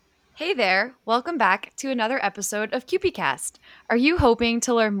Hey there, welcome back to another episode of CupidCast. Are you hoping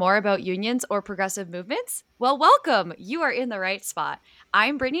to learn more about unions or progressive movements? Well, welcome! You are in the right spot.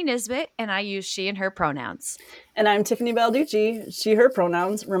 I'm Brittany Nisbet, and I use she and her pronouns. And I'm Tiffany Balducci, she, her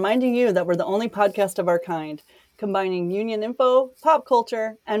pronouns, reminding you that we're the only podcast of our kind, combining union info, pop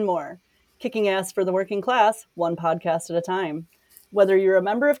culture, and more. Kicking ass for the working class, one podcast at a time. Whether you're a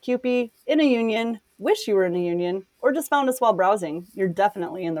member of CUPE, in a union, wish you were in a union, or just found us while browsing, you're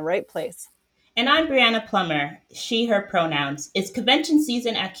definitely in the right place. And I'm Brianna Plummer, she, her pronouns. It's convention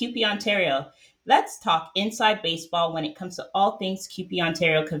season at CUPE Ontario. Let's talk inside baseball when it comes to all things CUPE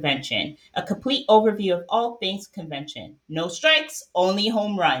Ontario Convention. A complete overview of all things convention. No strikes, only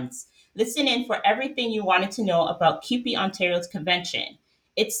home runs. Listen in for everything you wanted to know about CUPE Ontario's convention.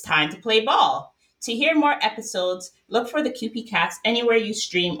 It's time to play ball. To hear more episodes, look for the CUPE Cast anywhere you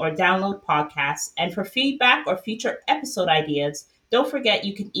stream or download podcasts. And for feedback or future episode ideas, don't forget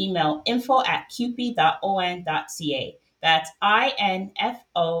you can email info@cupe.on.ca. That's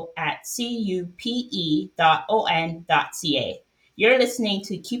info@cupe.on.ca. You're listening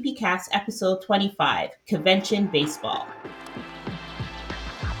to CUPEcast episode 25, Convention Baseball.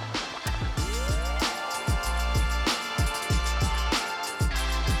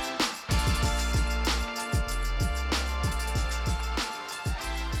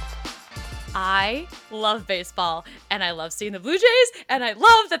 I love baseball, and I love seeing the Blue Jays, and I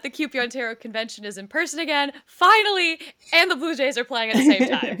love that the CUPE Ontario Convention is in person again, finally, and the Blue Jays are playing at the same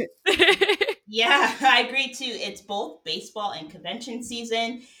time. Yeah, I agree too. It's both baseball and convention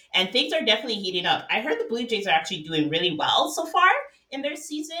season, and things are definitely heating up. I heard the Blue Jays are actually doing really well so far in their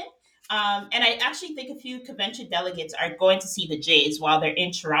season. And I actually think a few convention delegates are going to see the Jays while they're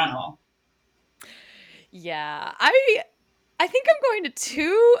in Toronto. Yeah, I think I'm going to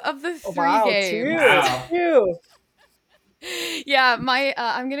 2 of the 3 games. Two. Yeah,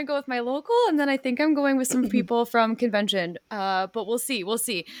 I'm gonna go with my local, and then I think I'm going with some people from convention. But we'll see.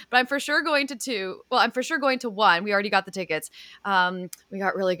 But I'm for sure going to 2. Well, I'm for sure going to 1. We already got the tickets. We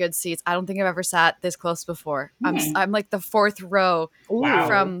got really good seats. I don't think I've ever sat this close before. I'm like the 4th row Wow.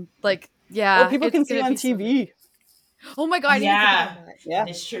 from yeah. Oh, people can see you on TV. Oh my god! Yeah, Yeah,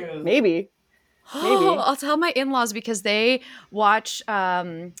 it's true. maybe. I'll tell my in-laws because they watch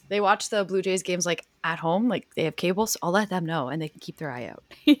the Blue Jays games like at home, like they have cable, so I'll let them know and they can keep their eye out.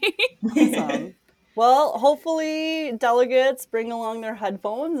 Awesome. Well, hopefully delegates bring along their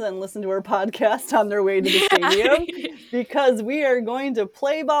headphones and listen to our podcast on their way to the stadium because we are going to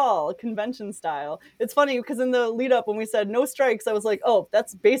play ball convention style. It's funny because in the lead up when we said no strikes, I was like, oh,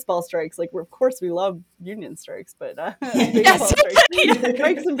 that's baseball strikes. Like, of course we love union strikes, but baseball strikes.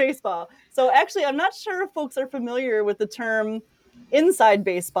 Strikes in baseball. So actually, I'm not sure if folks are familiar with the term inside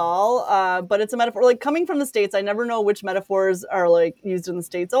baseball, but it's a metaphor. Like coming from the States, I never know which metaphors are like used in the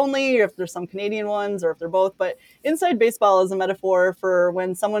States only, or if there's some Canadian ones, or if they're both. But inside baseball is a metaphor for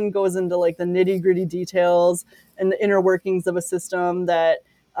when someone goes into like the nitty gritty details and the inner workings of a system that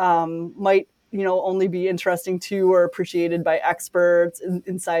might, only be interesting to or appreciated by experts,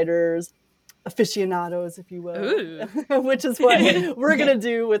 insiders, aficionados, if you will, which is what we're going to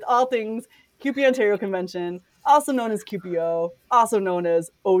do with all things CUPE Ontario Convention, also known as QPO, also known as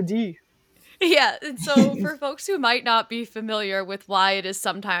OD. Yeah, and so for folks who might not be familiar with why it is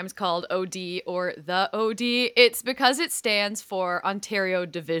sometimes called OD or the OD, it's because it stands for Ontario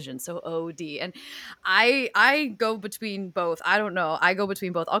Division, so OD. And I go between both. I don't know. I go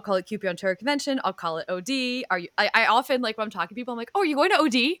between both. I'll call it CUPE Ontario Convention. I'll call it OD. I often, like, when I'm talking to people, I'm like, oh, are you going to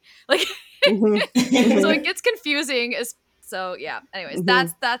OD? Like, so it gets confusing. So yeah, anyways,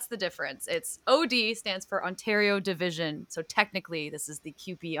 that's the difference. It's OD stands for Ontario Division. So technically this is the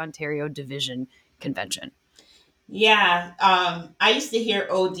CUPE Ontario Division Convention. Yeah, I used to hear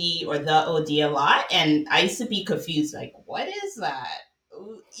OD or the OD a lot, and I used to be confused. Like, what is that?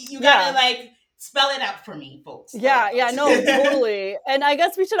 You gotta like spell it out for me, folks. Yeah, no, totally. And I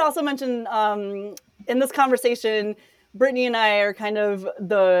guess we should also mention in this conversation, Brittany and I are kind of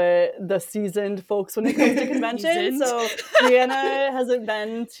the seasoned folks when it comes to convention. So Brianna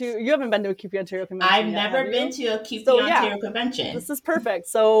you haven't been to a CUPE Ontario convention. I've never been to a CUPE Ontario convention. This is perfect.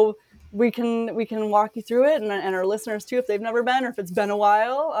 So we can walk you through it, and our listeners too, if they've never been or if it's been a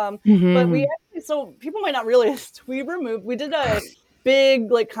while. But we actually, so people might not realize we did a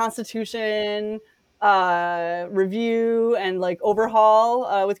big like Constitution review and like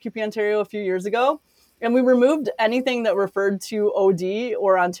overhaul with CUPE Ontario a few years ago. And we removed anything that referred to OD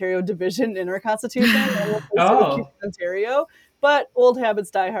or Ontario Division in our Constitution and replaced it with CUPE Ontario. But old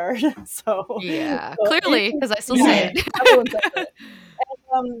habits die hard. Yeah, clearly, because I still say it.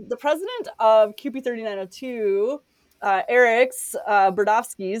 And, the president of CUPE 3902 Eric's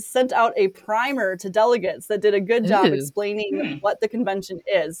Berdovsky's sent out a primer to delegates that did a good job Ooh. explaining what the convention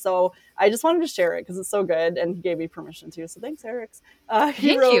is. So I just wanted to share it because it's so good, and he gave me permission to. So thanks, Eric's. He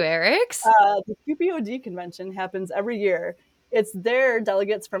Thank wrote, you, Eric's. the QPOD convention happens every year. It's there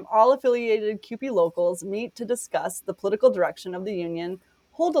delegates from all affiliated QP locals meet to discuss the political direction of the union,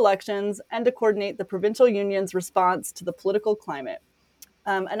 hold elections, and to coordinate the provincial union's response to the political climate.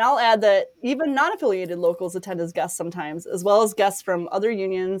 And I'll add that even non-affiliated locals attend as guests sometimes, as well as guests from other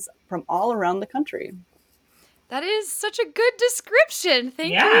unions from all around the country. That is such a good description.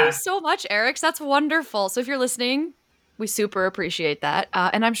 Thank you so much, Eric's. That's wonderful. So if you're listening, we super appreciate that.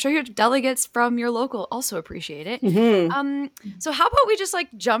 And I'm sure your delegates from your local also appreciate it. So how about we just like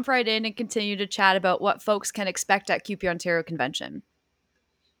jump right in and continue to chat about what folks can expect at QP Ontario Convention?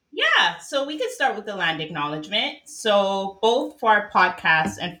 Yeah, so we could start with the land acknowledgement. So both for our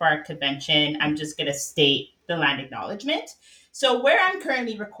podcast and for our convention, I'm just going to state the land acknowledgement. So where I'm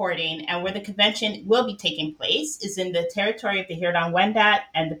currently recording and where the convention will be taking place is in the territory of the Huron-Wendat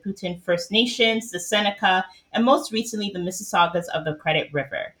and the Putin First Nations, the Seneca, and most recently the Mississaugas of the Credit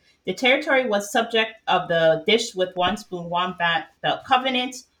River. The territory was subject of the Dish with One Spoon Wombat Belt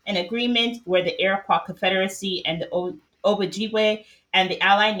Covenant, an agreement where the Iroquois Confederacy and the Ojibwe and the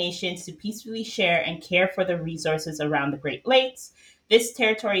allied nations to peacefully share and care for the resources around the Great Lakes. This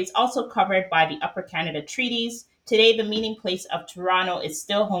territory is also covered by the Upper Canada Treaties. Today, the meeting place of Toronto is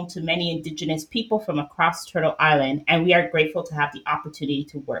still home to many Indigenous people from across Turtle Island, and we are grateful to have the opportunity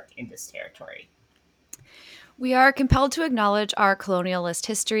to work in this territory. We are compelled to acknowledge our colonialist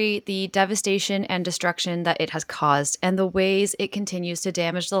history, the devastation and destruction that it has caused, and the ways it continues to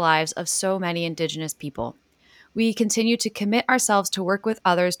damage the lives of so many Indigenous people. We continue to commit ourselves to work with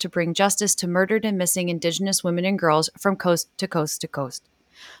others to bring justice to murdered and missing Indigenous women and girls from coast to coast to coast.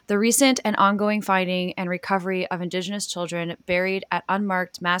 The recent and ongoing finding and recovery of Indigenous children buried at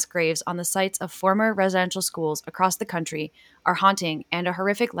unmarked mass graves on the sites of former residential schools across the country are haunting and a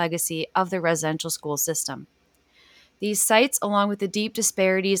horrific legacy of the residential school system. These sites, along with the deep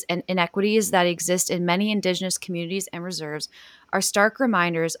disparities and inequities that exist in many Indigenous communities and reserves, are stark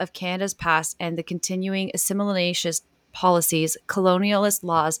reminders of Canada's past and the continuing assimilationist policies, colonialist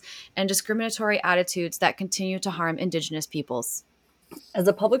laws, and discriminatory attitudes that continue to harm Indigenous peoples. As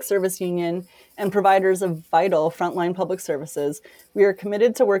a public service union and providers of vital frontline public services, we are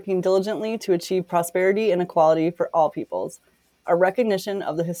committed to working diligently to achieve prosperity and equality for all peoples. Our recognition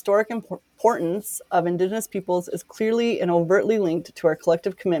of the historic importance of Indigenous peoples is clearly and overtly linked to our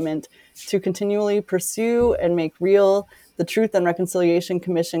collective commitment to continually pursue and make real the Truth and Reconciliation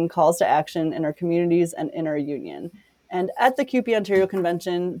Commission calls to action in our communities and in our union. And at the QP Ontario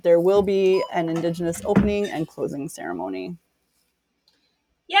Convention, there will be an Indigenous opening and closing ceremony.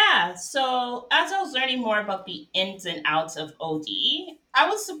 Yeah, so as I was learning more about the ins and outs of OD, I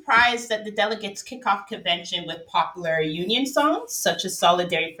was surprised that the delegates kick off convention with popular union songs such as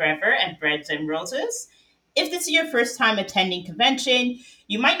Solidarity Forever and Breads and Roses. If this is your first time attending convention,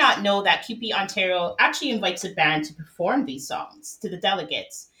 you might not know that QP Ontario actually invites a band to perform these songs to the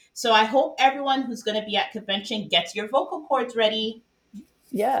delegates. So I hope everyone who's going to be at convention gets your vocal cords ready.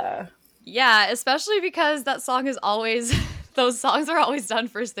 Yeah. Yeah, especially because that song is always those songs are always done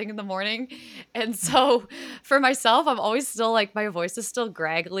first thing in the morning. And so for myself, I'm always still like, my voice is still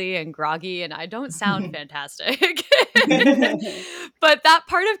graggly and groggy and I don't sound fantastic. But that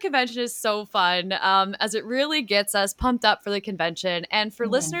part of convention is so fun, as it really gets us pumped up for the convention. And for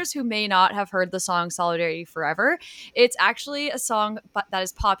listeners who may not have heard the song Solidarity Forever, it's actually a song that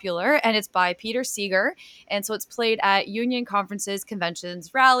is popular and it's by Peter Seeger. And so it's played at union conferences,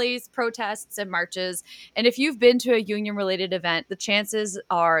 conventions, rallies, protests, and marches. And if you've been to a union-related event, the chances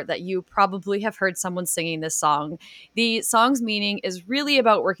are that you probably have heard someone singing this song. The song's meaning is really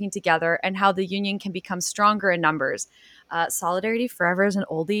about working together and how the union can become stronger in numbers. Solidarity Forever is an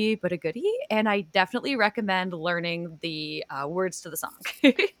oldie but a goodie, and I definitely recommend learning the words to the song.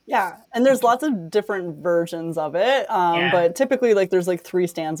 Yeah, and there's lots of different versions of it, but typically, like, there's like 3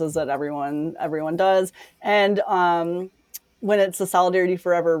 stanzas that everyone does, and when it's a Solidarity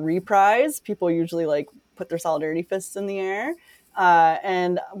Forever reprise, people usually like put their solidarity fists in the air.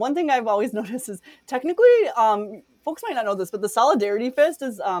 And one thing I've always noticed is technically, folks might not know this, but the solidarity fist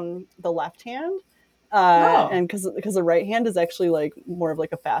is the left hand. And because the right hand is actually like more of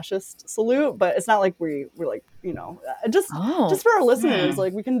like a fascist salute, but it's not like we're like, you know, just for our listeners,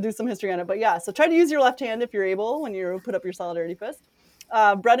 like we can do some history on it. But yeah, so try to use your left hand if you're able when you put up your solidarity fist.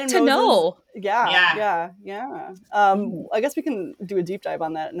 Bread and Roses. Know. Yeah. I guess we can do a deep dive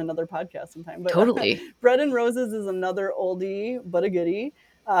on that in another podcast sometime. But Totally. Bread and Roses is another oldie but a goodie.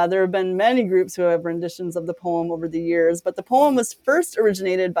 There have been many groups who have renditions of the poem over the years, but the poem was first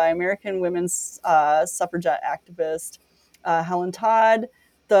originated by American women's suffragette activist Helen Todd.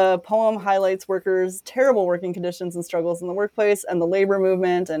 The poem highlights workers' terrible working conditions and struggles in the workplace and the labor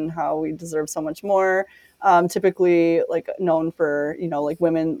movement and how we deserve so much more. Typically, like known for like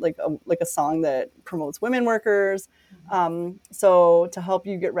women, like a song that promotes women workers. So to help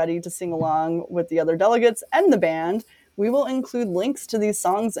you get ready to sing along with the other delegates and the band, we will include links to these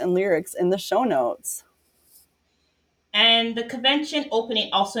songs and lyrics in the show notes. And the convention opening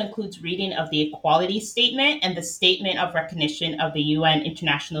also includes reading of the Equality Statement and the Statement of Recognition of the UN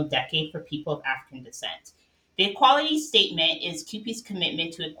International Decade for People of African Descent. The Equality Statement is CUPE's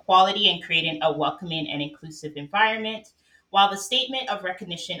commitment to equality and creating a welcoming and inclusive environment, while the Statement of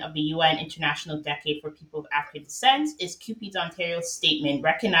Recognition of the UN International Decade for People of African Descent is CUPE's Ontario's statement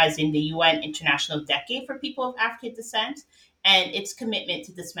recognizing the UN International Decade for People of African Descent and its commitment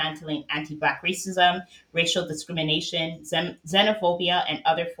to dismantling anti-Black racism, racial discrimination, xenophobia, and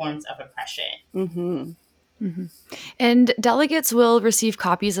other forms of oppression. Mm-hmm. Mm-hmm. And delegates will receive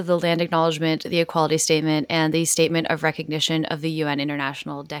copies of the Land Acknowledgement, the Equality Statement, and the Statement of Recognition of the UN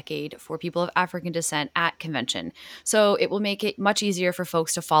International Decade for People of African Descent at convention. So it will make it much easier for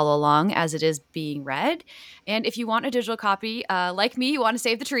folks to follow along as it is being read. And if you want a digital copy, like me, you want to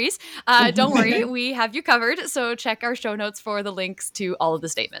save the trees, don't worry, we have you covered. So check our show notes for the links to all of the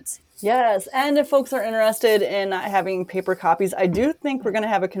statements. Yes, and if folks are interested in having paper copies, I do think we're going to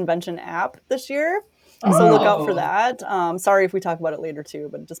have a convention app this year. So look out for that. Sorry if we talk about it later too,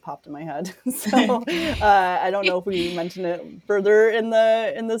 but it just popped in my head. So I don't know if we mention it further in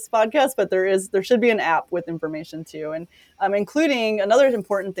this podcast, but there should be an app with information too, and including another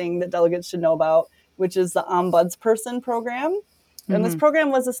important thing that delegates should know about, which is the Ombudsperson program. And this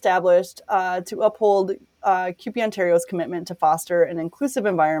program was established to uphold CUPE Ontario's commitment to foster an inclusive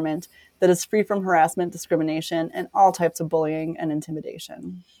environment that is free from harassment, discrimination, and all types of bullying and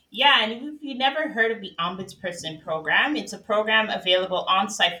intimidation. Yeah, and if you've never heard of the Ombudsperson program, it's a program available on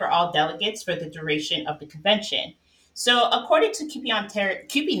site for all delegates for the duration of the convention. So, according to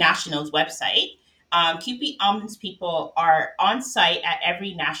CUPE National's website, CUPE ombudspeople are on site at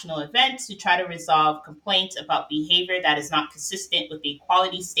every national event to try to resolve complaints about behavior that is not consistent with the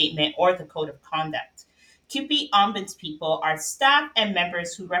Equality Statement or the Code of Conduct. CUPE ombudspeople are staff and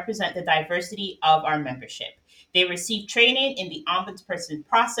members who represent the diversity of our membership. They receive training in the ombudsperson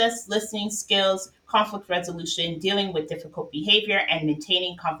process, listening skills, conflict resolution, dealing with difficult behavior, and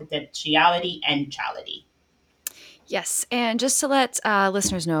maintaining confidentiality and neutrality. Yes, and just to let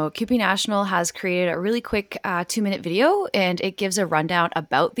listeners know, CUPE National has created a really quick 2-minute video, and it gives a rundown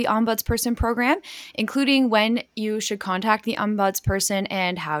about the Ombudsperson program, including when you should contact the Ombudsperson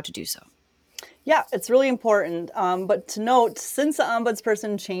and how to do so. Yeah, it's really important. But to note, since the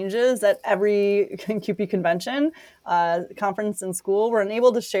Ombudsperson changes at every CUPE convention, conference, and school, we're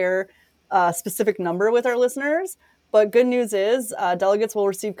unable to share a specific number with our listeners. But good news is delegates will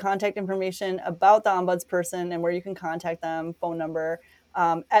receive contact information about the Ombudsperson and where you can contact them, phone number,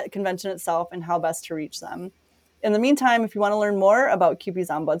 at convention itself, and how best to reach them. In the meantime, if you want to learn more about CUPE's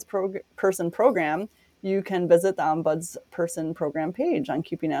Ombudsperson program, you can visit the Ombudsperson program page on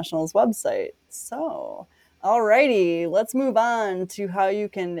CUPE National's website. So, alrighty, let's move on to how you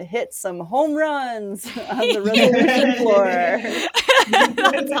can hit some home runs on the resolution floor.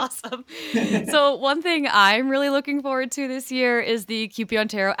 That's awesome. So one thing I'm really looking forward to this year is the CUPE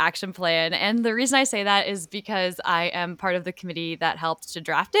Ontario Action Plan. And the reason I say that is because I am part of the committee that helped to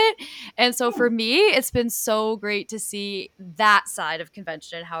draft it. And so for me, it's been so great to see that side of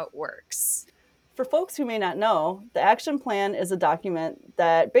convention and how it works. For folks who may not know, the Action Plan is a document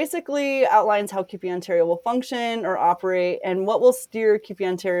that basically outlines how CUPE Ontario will function or operate and what will steer CUPE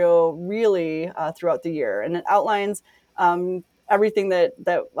Ontario really throughout the year. And it outlines everything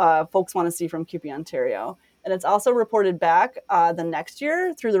that folks want to see from CUPE Ontario. And it's also reported back the next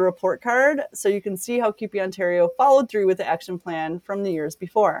year through the report card, so you can see how CUPE Ontario followed through with the Action Plan from the years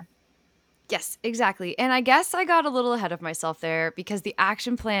before. Yes, exactly. And I guess I got a little ahead of myself there because the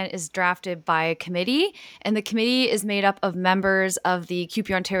action plan is drafted by a committee, and the committee is made up of members of the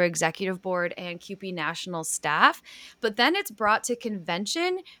CUPE Ontario Executive Board and CUPE National staff. But then it's brought to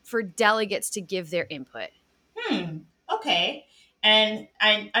convention for delegates to give their input. Okay. And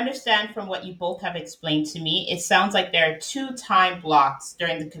I understand from what you both have explained to me, it sounds like there are 2 time blocks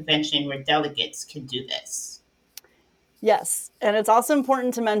during the convention where delegates can do this. Yes, and it's also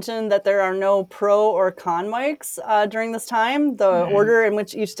important to mention that there are no pro or con mics during this time. The order in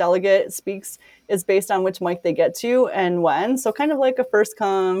which each delegate speaks is based on which mic they get to and when. So kind of like a first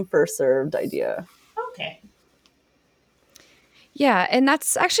come, first served idea. Okay. Yeah, and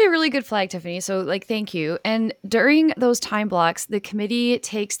that's actually a really good flag, Tiffany. So, like, thank you. And during those time blocks, the committee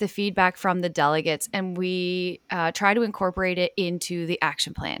takes the feedback from the delegates and we try to incorporate it into the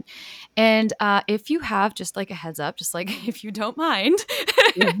action plan. And if you have, just like a heads up, just like if you don't mind,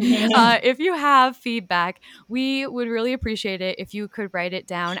 if you have feedback, we would really appreciate it if you could write it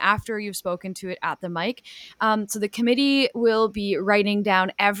down after you've spoken to it at the mic. So the committee will be writing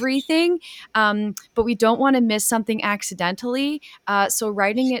down everything, but we don't want to miss something accidentally. So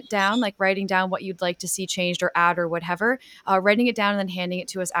writing it down, like writing down what you'd like to see changed or add or whatever, writing it down and then handing it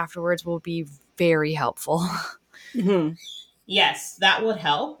to us afterwards will be very helpful. Mhm. Yes, that would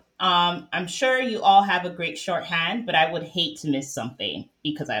help. I'm sure you all have a great shorthand, but I would hate to miss something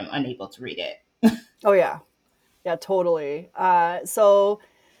because I'm unable to read it. Oh yeah, yeah, totally. So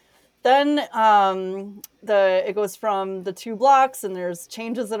then it goes from the 2 blocks, and there's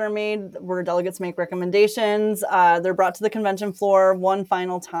changes that are made where delegates make recommendations. They're brought to the convention floor one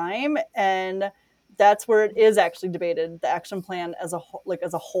final time, and that's where it is actually debated, the action plan as a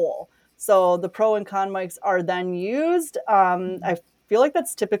whole. So the pro and con mics are then used. I feel like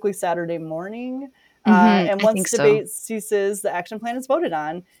that's typically Saturday morning. And I once think so. debate ceases, the action plan is voted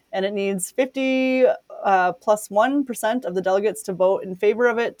on, and it needs 50 plus 1% of the delegates to vote in favor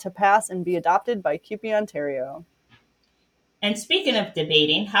of it to pass and be adopted by CUPE Ontario. And speaking of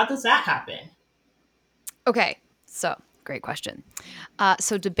debating, how does that happen? Okay, so great question.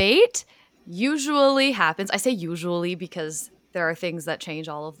 So debate usually happens. I say usually because there are things that change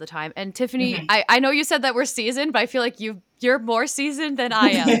all of the time. And Tiffany, Mhm. I know you said that we're seasoned, but I feel like you're more seasoned than I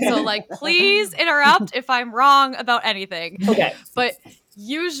am. So like, please interrupt if I'm wrong about anything. Okay. But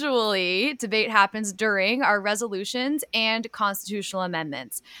usually debate happens during our resolutions and constitutional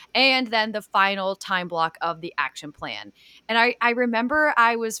amendments, and then the final time block of the action plan. And I remember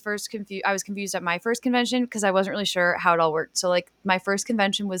I was confused at my first convention because I wasn't really sure how it all worked. So like my first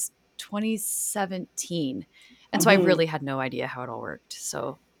convention was 2017. And so I really had no idea how it all worked.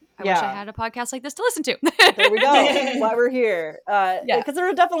 So I wish I Yeah. had a podcast like this to listen to. There we go. Why we're here. Yeah. Because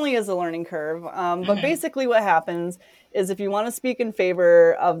there definitely is a learning curve. But Mhm. basically, what happens is if you want to speak in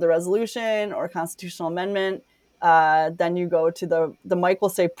favor of the resolution or constitutional amendment, then you go to the mic will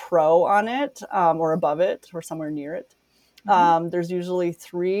say pro on it, or above it or somewhere near it. There's usually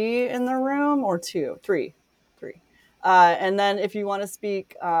 3 in the room, or 2, 3. And then if you want to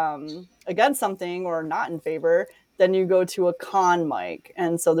speak against something or not in favor, then you go to a con mic.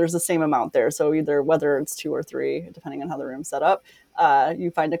 And so there's the same amount there. So either whether it's 2 or 3, depending on how the room's set up, you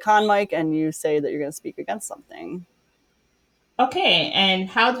find a con mic and you say that you're going to speak against something. Okay, and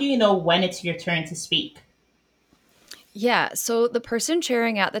how do you know when it's your turn to speak? Yeah. So the person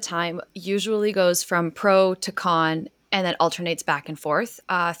chairing at the time usually goes from pro to con and then alternates back and forth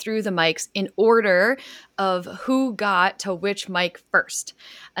through the mics in order of who got to which mic first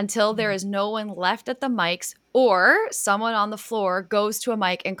until there is no one left at the mics or someone on the floor goes to a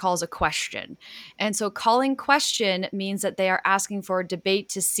mic and calls a question. And so calling question means that they are asking for a debate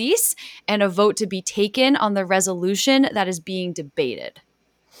to cease and a vote to be taken on the resolution that is being debated.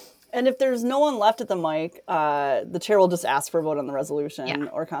 And if there's no one left at the mic, the chair will just ask for a vote on the resolution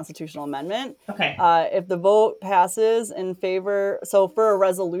or constitutional amendment. Okay. If the vote passes in favor, so for a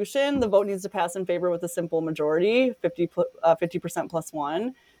resolution, the vote needs to pass in favor with a simple majority, 50% plus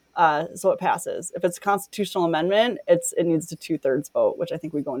 1. So it passes. If it's a constitutional amendment, it needs a 2/3 vote, which I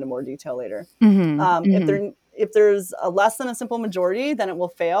think we go into more detail later. If there's a less than a simple majority, then it will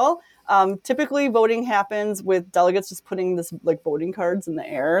fail. Typically, voting happens with delegates just putting this like voting cards in the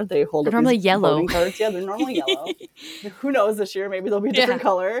air. They hold They're up normally these yellow. voting cards. Yeah, they're normally yellow. Who knows this year? Maybe they'll be a different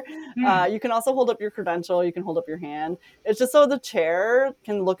color. You can also hold up your credential. You can hold up your hand. It's just so the chair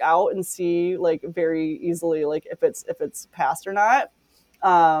can look out and see like very easily like if it's passed or not.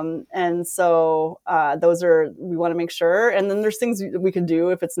 And so we want to make sure. And then there's things we can do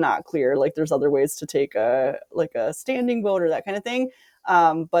if it's not clear. Like there's other ways to take a standing vote or that kind of thing.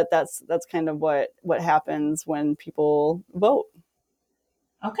 But that's kind of what happens when people vote.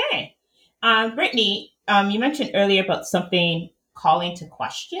 Okay. Brittany, you mentioned earlier about something calling to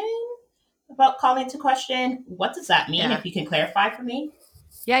question. About calling to question, what does that mean? Yeah. If you can clarify for me.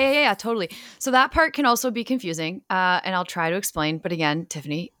 Yeah, totally. So that part can also be confusing, and I'll try to explain. But again,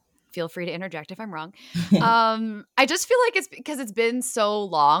 Tiffany, feel free to interject if I'm wrong. I just feel like it's because it's been so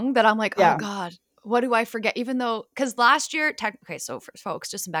long that I'm like, Yeah. oh God, what do I forget? Even though, because last year, okay, so for folks,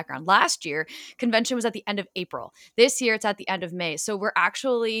 just some background. Last year, convention was at the end of April. This year, it's at the end of May. So we're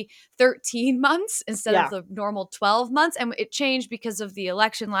actually 13 months instead of the normal 12 months. And it changed because of the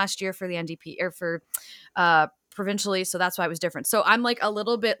election last year for the NDP or for provincially, so that's why it was different. So I'm like a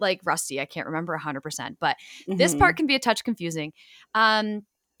little bit like rusty. I can't remember 100%, but this part can be a touch confusing.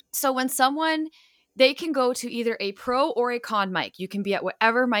 So when someone, they can go to either a pro or a con mic. You can be at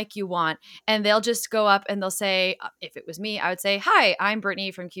whatever mic you want, and they'll just go up and they'll say, if it was me, I would say, "Hi, I'm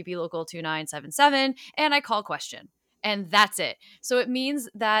Brittany from QP Local 2977, and I call question." And that's it. So it means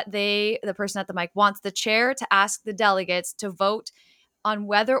that the person at the mic wants the chair to ask the delegates to vote on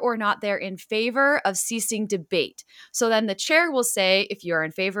whether or not they're in favor of ceasing debate. So then the chair will say, if you're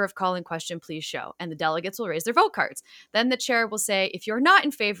in favor of calling question, please show. And the delegates will raise their vote cards. Then the chair will say, if you're not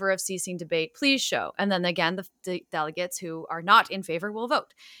in favor of ceasing debate, please show. And then again, the delegates who are not in favor will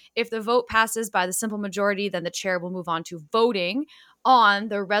vote. If the vote passes by the simple majority, then the chair will move on to voting on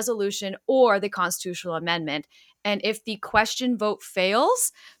the resolution or the constitutional amendment. And if the question vote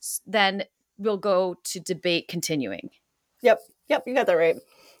fails, then we'll go to debate continuing. Yep, you got that right.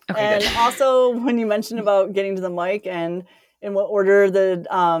 Okay, and good. Also, when you mentioned about getting to the mic and in what order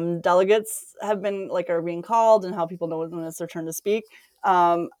the delegates have been are being called and how people know when it's their turn to speak,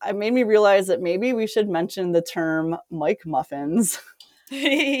 it made me realize that maybe we should mention the term mic muffins.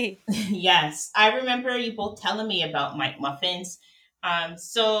 Yes, I remember you both telling me about mic muffins.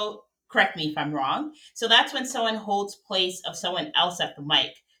 So correct me if I'm wrong. So that's when someone holds place of someone else at the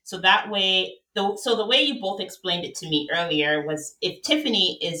mic. So that way, the way you both explained it to me earlier was if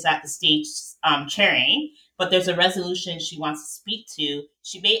Tiffany is at the stage chairing, but there's a resolution she wants to speak to,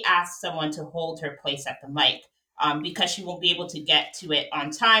 she may ask someone to hold her place at the mic because she won't be able to get to it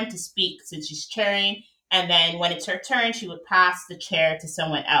on time to speak since she's chairing. And then when it's her turn, she would pass the chair to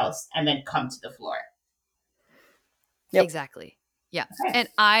someone else and then come to the floor. Yep. Exactly. Yeah. Okay. And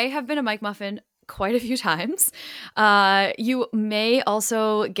I have been a mic muffin quite a few times. You may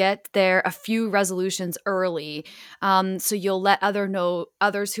also get there a few resolutions early. So you'll let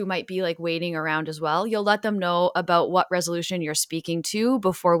others who might be like waiting around as well. You'll let them know about what resolution you're speaking to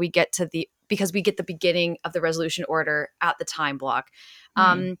before we get to because we get the beginning of the resolution order at the time block.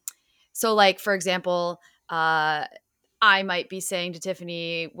 So like, for example, I might be saying to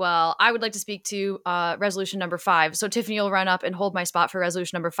Tiffany, well, I would like to speak to resolution number 5. So Tiffany will run up and hold my spot for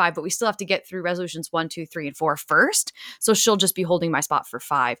resolution number 5, but we still have to get through resolutions 1, 2, 3, and 4 first. So she'll just be holding my spot for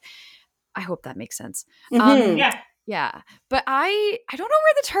 5. I hope that makes sense. Yeah. But I don't know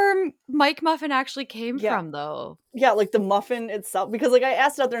where the term mic muffin actually came from, though. Yeah, like the muffin itself. Because I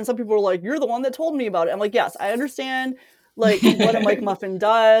asked it out there and some people were like, you're the one that told me about it. I'm like, yes, I understand what a mic muffin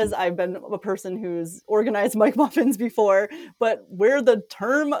does. I've been a person who's organized mic muffins before, but where the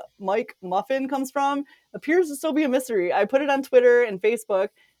term mic muffin comes from appears to still be a mystery. I put it on Twitter and Facebook,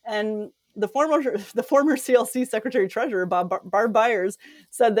 and the former CLC Secretary Treasurer Barb Byers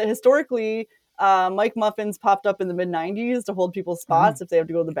said that historically mic muffins popped up in the mid-90s to hold people's spots if they have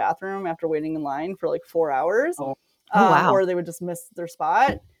to go to the bathroom after waiting in line for 4 hours. Wow. Or they would just miss their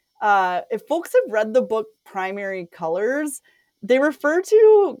spot. If folks have read the book Primary Colors, they refer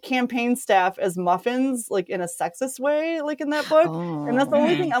to campaign staff as muffins, in a sexist way, in that book. And that's the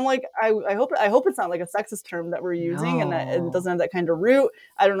only thing I'm like, I hope it's not a sexist term that we're using and that it doesn't have that kind of root.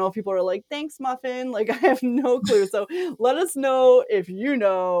 I don't know if people are like, thanks, muffin. I have no clue. So let us know if you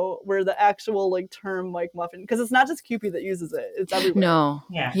know where the actual term mic muffin, because it's not just CUPE that uses it. It's everywhere. No.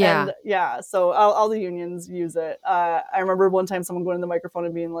 And so all the unions use it. I remember one time someone going to the microphone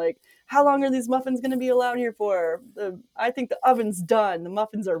and being like, how long are these muffins going to be allowed here for? I think the oven's done. The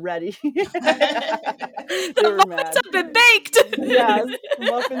muffins are ready. The muffins have been baked. Yes,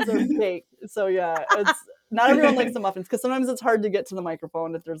 muffins are baked. So yeah, it's not everyone likes the muffins because sometimes it's hard to get to the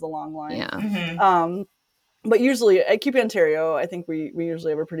microphone if there's a long line. Yeah. But usually at QP Ontario, I think we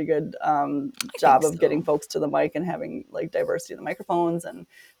usually have a pretty good job of getting folks to the mic and having diversity of the microphones and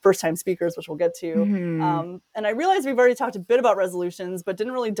first-time speakers, which we'll get to. And I realize we've already talked a bit about resolutions, but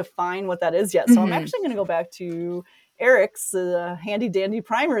didn't really define what that is yet. So I'm actually going to go back to Eric's handy-dandy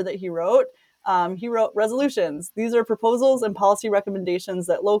primer that he wrote. He wrote resolutions. These are proposals and policy recommendations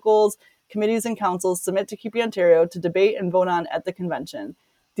that locals, committees, and councils submit to QP Ontario to debate and vote on at the convention.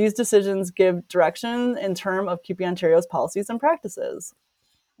 These decisions give direction in terms of QP Ontario's policies and practices.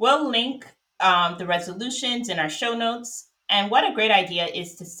 We'll link the resolutions in our show notes. And what a great idea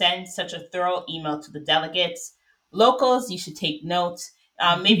is to send such a thorough email to the delegates. Locals, you should take notes.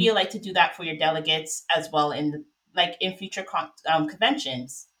 Maybe you'd like to do that for your delegates as well in future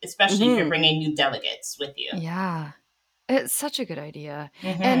conventions, especially if you're bringing new delegates with you. Yeah. It's such a good idea.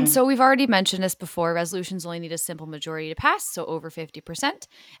 And so we've already mentioned this before. Resolutions only need a simple majority to pass, so over 50%.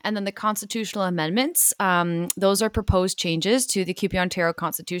 And then the constitutional amendments, those are proposed changes to the QP Ontario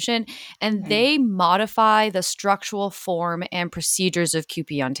Constitution, and they modify the structural form and procedures of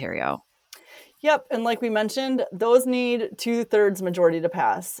QP Ontario. Yep, and like we mentioned, those need 2/3 majority to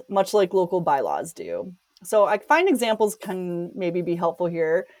pass, much like local bylaws do. So I find examples can maybe be helpful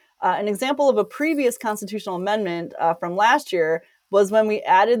here. An example of a previous constitutional amendment from last year was when we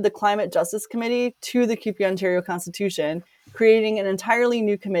added the Climate Justice Committee to the QP Ontario Constitution, creating an entirely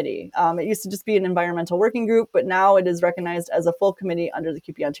new committee. It used to just be an environmental working group, but now it is recognized as a full committee under the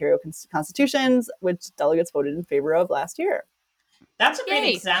QP Ontario Constitutions, which delegates voted in favor of last year. That's a great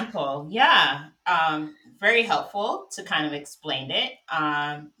Yay. example. Yeah. Very helpful to kind of explain it.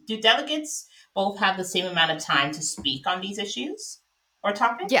 Do delegates both have the same amount of time to speak on these issues or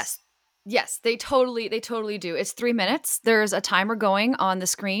topics? Yes, they totally do. It's 3 minutes. There's a timer going on the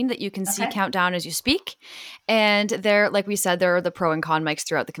screen that you can see Okay. count down as you speak. And there, like we said, there are the pro and con mics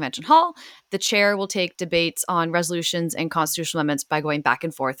throughout the convention hall. The chair will take debates on resolutions and constitutional amendments by going back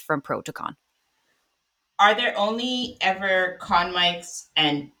and forth from pro to con. Are there only ever con mics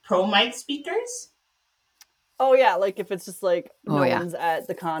and pro mic speakers? Oh yeah, like if it's just like no yeah. one's at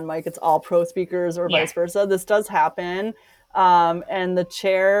the con mic, it's all pro speakers or Yeah. vice versa. This does happen. And the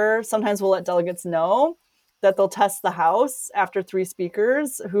chair sometimes will let delegates know that they'll test the house after 3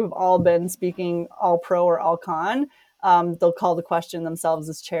 speakers who've all been speaking all pro or all con. They'll call the question themselves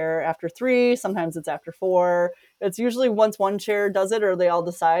as chair after 3. Sometimes it's after 4. It's usually once one chair does it or they all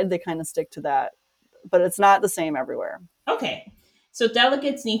decide, they kind of stick to that. But it's not the same everywhere. Okay. So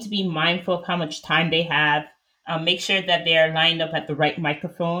delegates need to be mindful of how much time they have. Make sure that they're lined up at the right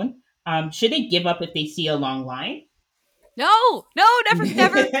microphone. Should they give up if they see a long line? No, never give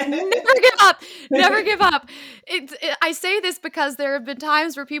up. Never give up. I say this because there have been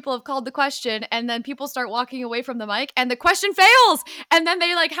times where people have called the question and then people start walking away from the mic and the question fails. And then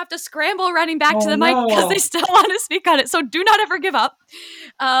they like have to scramble running back to the mic because they still want to speak on it. So do not ever give up.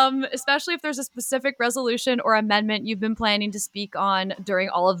 Especially if there's a specific resolution or amendment you've been planning to speak on during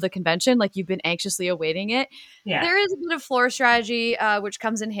all of the convention, like you've been anxiously awaiting it. Yeah. There is a bit of floor strategy, which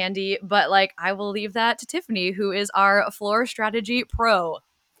comes in handy, but like I will leave that to Tiffany, who is our floor strategy pro.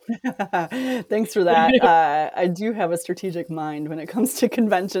 Thanks for that. I do have a strategic mind when it comes to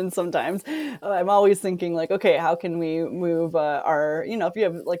conventions sometimes. I'm always thinking like, okay, how can we move our, if you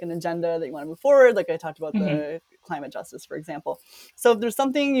have like an agenda that you want to move forward, like I talked about the climate justice, for example. So if there's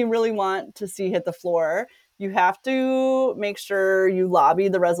something you really want to see hit the floor, you have to make sure you lobby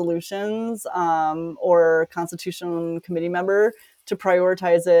the resolutions or constitutional committee member to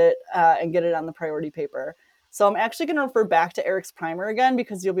prioritize it and get it on the priority paper. So I'm actually going to refer back to Eric's primer again,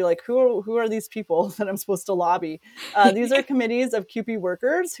 because you'll be like, who are these people that I'm supposed to lobby? These are committees of QP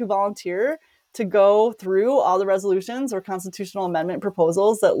workers who volunteer to go through all the resolutions or constitutional amendment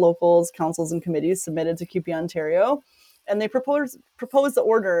proposals that locals, councils, and committees submitted to QP Ontario. And they propose the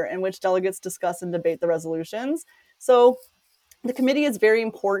order in which delegates discuss and debate the resolutions. So the committee is very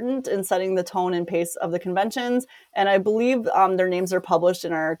important in setting the tone and pace of the conventions. And I believe their names are published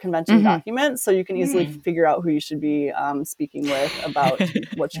in our convention documents, so you can easily figure out who you should be speaking with about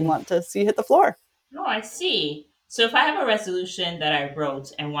what you want to see hit the floor. Oh, I see. So if I have a resolution that I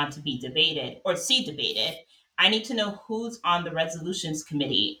wrote and want to be debated or see debated, I need to know who's on the resolutions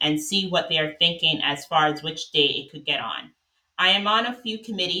committee and see what they are thinking as far as which day it could get on. I am on a few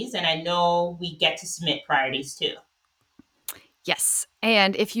committees and I know we get to submit priorities too. Yes.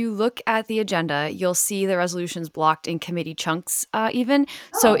 And if you look at the agenda, you'll see the resolutions blocked in committee chunks even.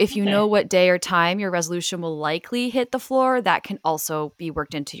 So if you know what day or time your resolution will likely hit the floor, that can also be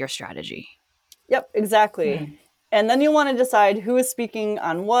worked into your strategy. Yep, exactly. And then you'll want to decide who is speaking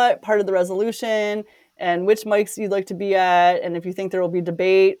on what part of the resolution and which mics you'd like to be at. And if you think there will be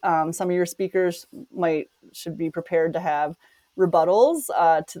debate, some of your speakers should be prepared to have rebuttals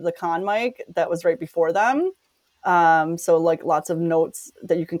to the con mic that was right before them. So like lots of notes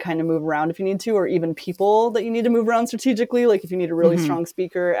that you can kind of move around if you need to, or even people that you need to move around strategically. Like if you need a really strong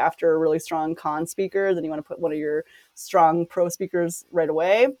speaker after a really strong con speaker, then you want to put one of your strong pro speakers right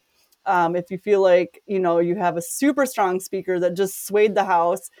away. If you feel like, you have a super strong speaker that just swayed the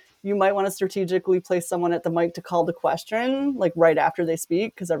house, you might want to strategically place someone at the mic to call the question, like right after they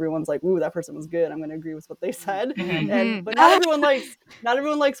speak, because everyone's like, "Ooh, that person was good. I'm going to agree with what they said." But not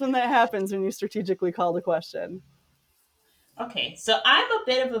everyone likes when that happens when you strategically call the question. Okay, so I'm a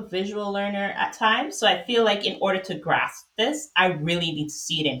bit of a visual learner at times, so I feel like in order to grasp this, I really need to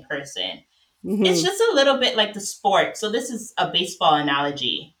see it in person. It's just a little bit like the sport. So this is a baseball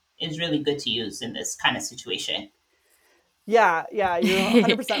analogy. Is really good to use in this kind of situation. Yeah, you're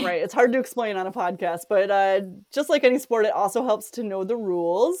 100% right. It's hard to explain on a podcast, but just like any sport, it also helps to know the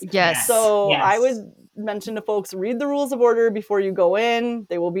rules. Yes. So I would mention to folks, read the rules of order before you go in.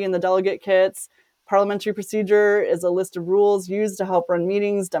 They will be in the delegate kits. parliamentary procedure is a list of rules used to help run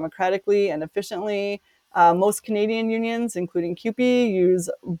meetings democratically and efficiently. Most Canadian unions, including CUPE, use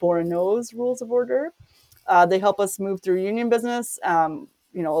Bourneau's Rules of Order. They help us move through union business.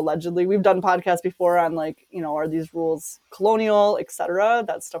 Allegedly, we've done podcasts before on are these rules colonial, etc.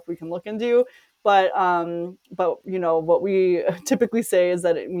 That's stuff we can look into. But what we typically say is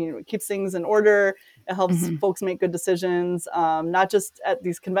that it keeps things in order. It helps folks make good decisions, not just at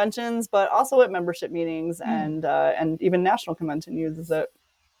these conventions, but also at membership meetings and even national convention uses it.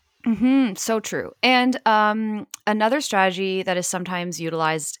 So true. And another strategy that is sometimes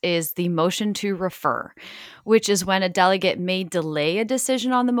utilized is the motion to refer, which is when a delegate may delay a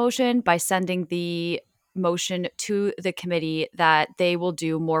decision on the motion by sending the motion to the committee that they will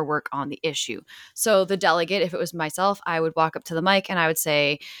do more work on the issue. So the delegate, if it was myself, I would walk up to the mic and I would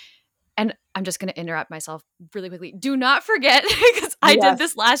say, and I'm just going to interrupt myself really quickly. Do not forget, because I did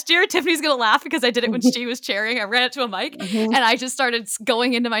this last year. Tiffany's going to laugh because I did it when she was chairing. I ran it to a mic and I just started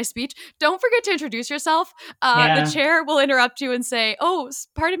going into my speech. Don't forget to introduce yourself. The chair will interrupt you and say, oh,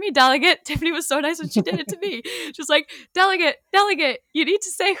 pardon me, delegate. Tiffany was so nice when she did it to me. She's like, delegate, you need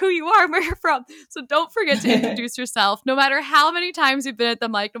to say who you are and where you're from. So don't forget to introduce yourself. No matter how many times you've been at the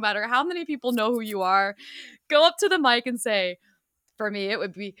mic, no matter how many people know who you are, go up to the mic and say, for me, it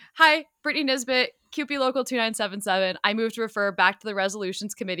would be, hi, Brittany Nisbet, CUPE Local 2977. I move to refer back to the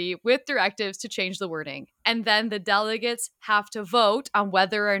Resolutions Committee with directives to change the wording. And then the delegates have to vote on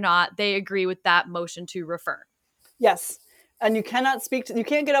whether or not they agree with that motion to refer. Yes. And you cannot you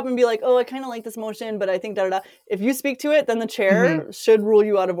can't get up and be like, oh, I kind of like this motion, but I think da da da. If you speak to it, then the chair should rule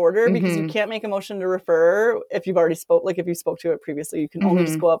you out of order because you can't make a motion to refer if you've already if you spoke to it previously. You can only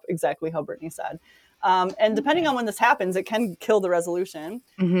just go up exactly how Brittany said. And depending on when this happens, it can kill the resolution,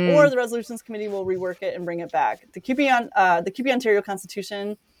 or the Resolutions Committee will rework it and bring it back. The CUPE Ontario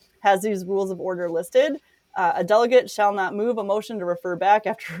Constitution has these rules of order listed. A delegate shall not move a motion to refer back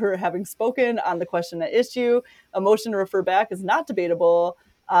after having spoken on the question at issue. A motion to refer back is not debatable,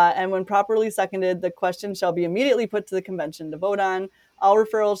 and when properly seconded, the question shall be immediately put to the convention to vote on. All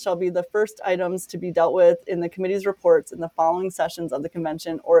referrals shall be the first items to be dealt with in the committee's reports in the following sessions of the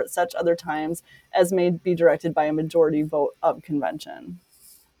convention or at such other times as may be directed by a majority vote of convention.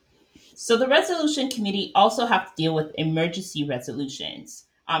 So the resolution committee also have to deal with emergency resolutions.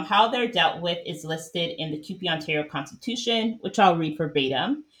 How they're dealt with is listed in the CUPE Ontario Constitution, which I'll read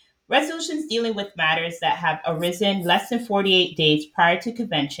verbatim. Resolutions dealing with matters that have arisen less than 48 days prior to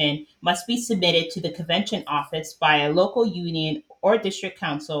convention must be submitted to the convention office by a local union or district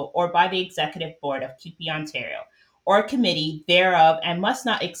council or by the executive board of CUPE Ontario or a committee thereof and must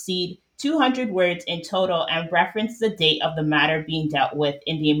not exceed 200 words in total and reference the date of the matter being dealt with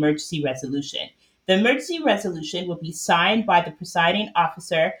in the emergency resolution. The emergency resolution will be signed by the presiding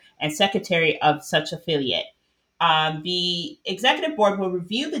officer and secretary of such affiliate. The executive board will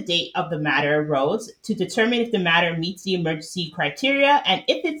review the date of the matter arose to determine if the matter meets the emergency criteria, and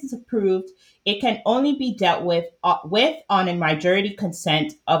if it is approved, it can only be dealt with on a majority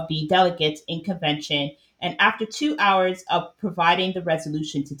consent of the delegates in convention and after 2 hours of providing the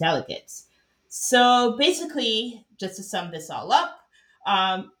resolution to delegates. So basically, just to sum this all up,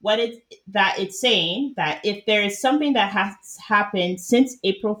 it's saying that if there is something that has happened since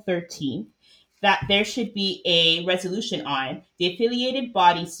April 13th, that there should be a resolution on. The affiliated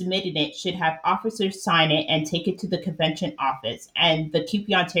body submitting it should have officers sign it and take it to the convention office. And the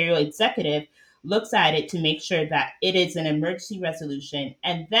CUPE Ontario executive looks at it to make sure that it is an emergency resolution.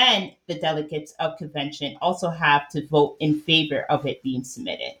 And then the delegates of convention also have to vote in favor of it being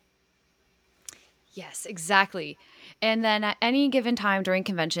submitted. Yes, exactly. And then at any given time during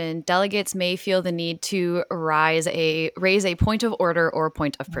convention, delegates may feel the need to raise a point of order or a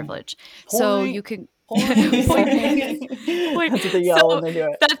point of privilege. So you can point. That's what they yell when they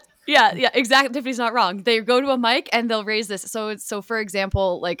do it. Yeah, exactly. Tiffany's not wrong. They go to a mic and they'll raise this. So for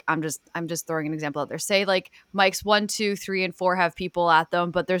example, like I'm just throwing an example out there. Say like mics 1, 2, 3, and 4 have people at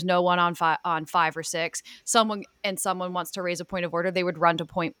them, but there's no one on 5 or 6. Someone wants to raise a point of order. They would run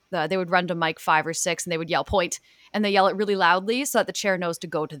to mic 5 or 6 and they would yell point, and they yell it really loudly so that the chair knows to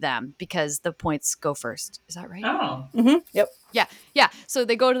go to them because the points go first. Is that right? Oh. Mm-hmm. Yep. Yeah. So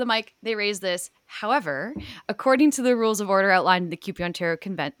they go to the mic, they raise this. However, according to the rules of order outlined in the CUPE Ontario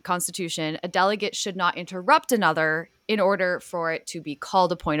Constitution, a delegate should not interrupt another in order for it to be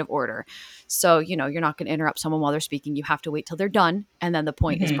called a point of order. So, you're not going to interrupt someone while they're speaking. You have to wait till they're done, and then the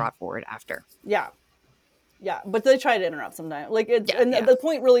point is brought forward after. Yeah. Yeah, but they try to interrupt sometimes. Like it's, Yeah, and yeah. the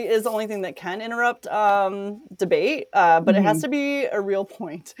point really is the only thing that can interrupt debate, but it has to be a real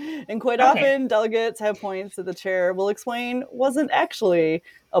point. And quite Okay. often, delegates have points that the chair will explain wasn't actually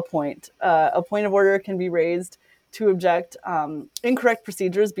a point. A point of order can be raised to object incorrect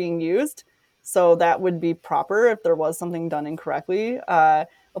procedures being used. So that would be proper if there was something done incorrectly. A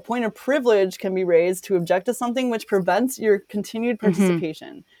point of privilege can be raised to object to something which prevents your continued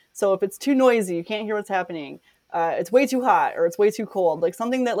participation. So if it's too noisy, you can't hear what's happening, it's way too hot or it's way too cold, like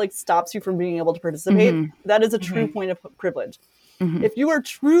something that like stops you from being able to participate, that is a true point of privilege. If you are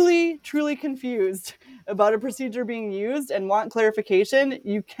truly, truly confused about a procedure being used and want clarification,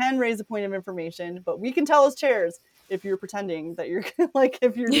 you can raise a point of information, but we can tell as chairs if you're pretending that you're like,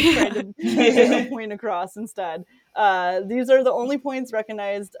 if you're just trying to get a point across instead. These are the only points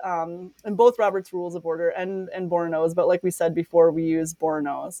recognized in both Robert's Rules of Order and Bourneau's, but like we said before, we use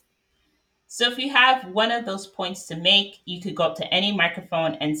Bourneau's. So if you have one of those points to make, you could go up to any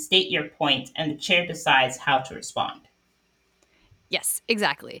microphone and state your point, and the chair decides how to respond. Yes,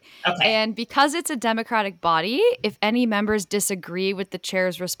 exactly. Okay. And because it's a democratic body, if any members disagree with the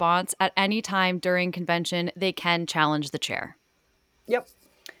chair's response at any time during convention, they can challenge the chair. Yep.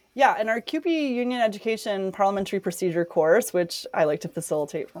 Yeah, and our CUPE Union Education Parliamentary Procedure course, which I like to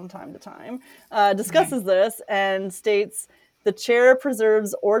facilitate from time to time, discusses this and states the chair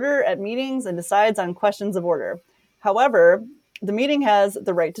preserves order at meetings and decides on questions of order. However, the meeting has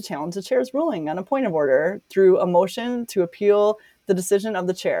the right to challenge the chair's ruling on a point of order through a motion to appeal the decision of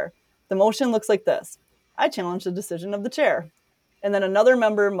the chair. The motion looks like this: I challenge the decision of the chair. And then another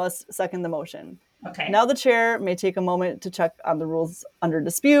member must second the motion. Okay. Now the chair may take a moment to check on the rules under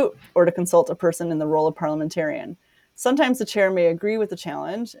dispute or to consult a person in the role of parliamentarian. Sometimes the chair may agree with the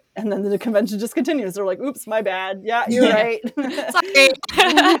challenge, and then the convention just continues. They're like, oops, my bad. Yeah, you're right. Sorry.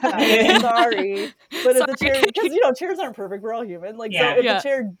 Sorry. But if the chair, because, chairs aren't perfect. We're all human. Like, so if the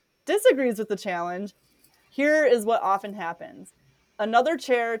chair disagrees with the challenge, here is what often happens. Another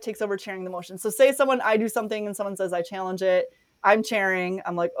chair takes over chairing the motion. So say I do something and someone says I challenge it. I'm chairing.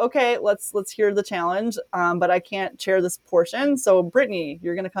 I'm like, okay, let's hear the challenge, but I can't chair this portion. So Brittany,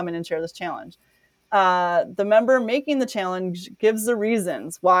 you're going to come in and chair this challenge. The member making the challenge gives the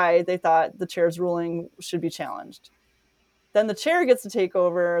reasons why they thought the chair's ruling should be challenged. Then the chair gets to take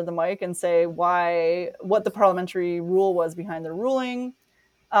over the mic and say what the parliamentary rule was behind the ruling.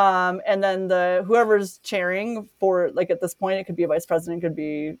 And then whoever's chairing for, like, at this point, it could be a vice president, could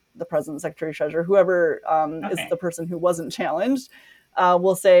be the president, secretary, treasurer, whoever is the person who wasn't challenged,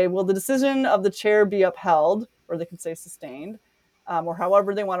 will say, will the decision of the chair be upheld? Or they could say sustained, or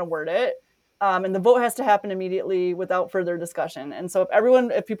however they want to word it. And the vote has to happen immediately without further discussion. And so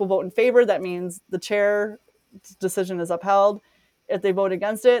if people vote in favor, that means the chair's decision is upheld. If they vote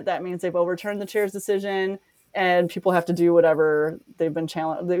against it, that means they've overturned the chair's decision. And people have to do whatever they've been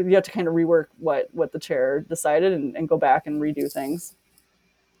challenged. You have to kind of rework what the chair decided and go back and redo things.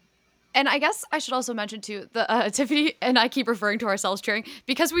 And I guess I should also mention too, Tiffany and I keep referring to ourselves chairing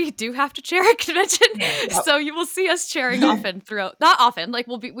because we do have to chair a convention. Yep. So you will see us chairing often throughout. Not often, like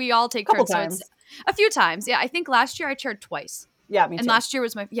we all take turns. Times. So it's a few times. Yeah, I think last year I chaired twice. Yeah, me too. And last year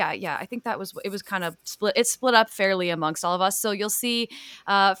was I think it was kind of split. It split up fairly amongst all of us. So you'll see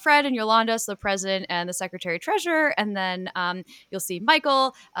Fred and Yolanda, so the president and the secretary treasurer. And then you'll see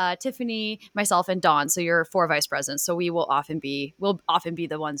Michael, Tiffany, myself, and Dawn. So you're 4 vice presidents. So we'll often be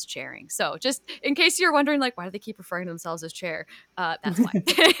the ones chairing. So just in case you're wondering, like, why do they keep referring to themselves as chair? That's why.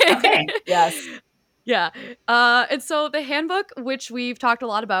 Okay. Yes. Yeah. And so the handbook, which we've talked a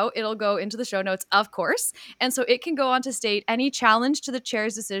lot about, it'll go into the show notes, of course. And so it can go on to state any challenge to the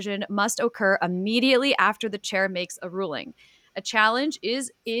chair's decision must occur immediately after the chair makes a ruling. A challenge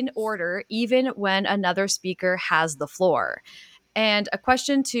is in order even when another speaker has the floor. And a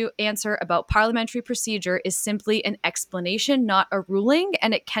question to answer about parliamentary procedure is simply an explanation, not a ruling,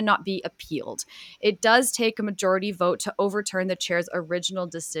 and it cannot be appealed. It does take a majority vote to overturn the chair's original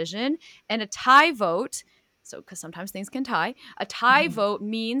decision, and a tie vote, so because sometimes things can tie, a tie vote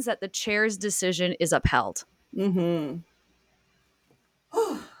means that the chair's decision is upheld. Mm-hmm.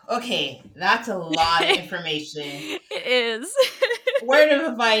 Okay, that's a lot of information. It is. Word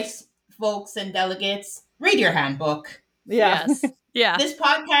of advice, folks and delegates, read your handbook. Yeah. Yes. Yeah. This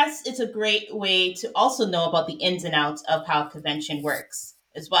podcast is a great way to also know about the ins and outs of how convention works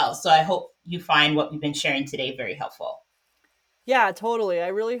as well. So I hope you find what we've been sharing today very helpful. Yeah, totally. I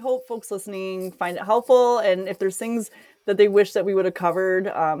really hope folks listening find it helpful. And if there's things that they wish that we would have covered,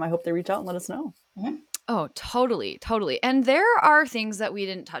 I hope they reach out and let us know. Mm-hmm. Oh, totally, totally. And there are things that we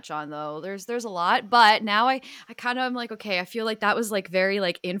didn't touch on though. There's a lot, but now I kind of am like, okay, I feel like that was like very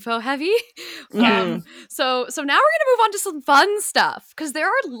like info heavy. Yeah. So now we're gonna move on to some fun stuff because there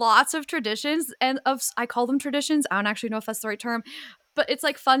are lots of traditions and I call them traditions. I don't actually know if that's the right term, but it's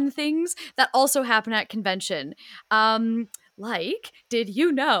like fun things that also happen at convention. Like, did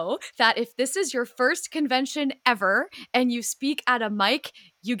you know that if this is your first convention ever and you speak at a mic,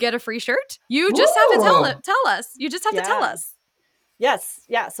 you get a free shirt? You just have to tell us. You just have to tell us. Yes.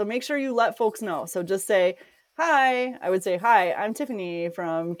 Yeah. So make sure you let folks know. So just say, hi. I would say, hi, I'm Tiffany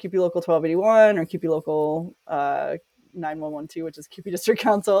from QP Local 1281 or QP Local 9112, which is QP District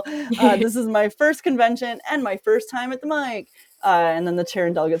Council. This is my first convention and my first time at the mic. And then the chair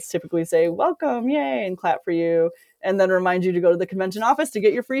and delegates typically say, welcome, yay, and clap for you. And then remind you to go to the convention office to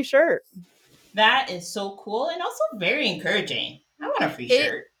get your free shirt. That is so cool and also very encouraging. I want a free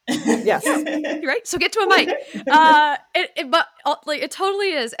shirt. Yes. Right. So get to a mic. But like it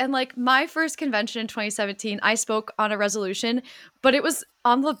totally is. And like my first convention in 2017, I spoke on a resolution, but it was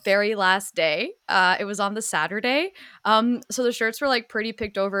on the very last day. It was on the Saturday. So the shirts were like pretty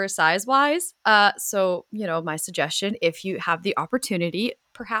picked over size wise. So, you know, my suggestion, if you have the opportunity,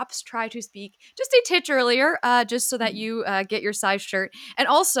 perhaps try to speak just a titch earlier, just so that you get your size shirt. And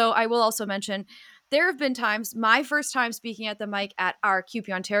also, I will also mention, there have been times, my first time speaking at the mic at our QP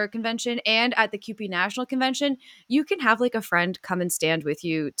Ontario convention and at the QP National convention, you can have like a friend come and stand with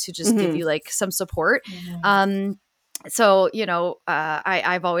you to just give you like some support. So, you know,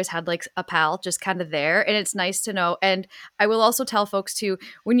 I've always had like a pal just kind of there, and it's nice to know. And I will also tell folks too,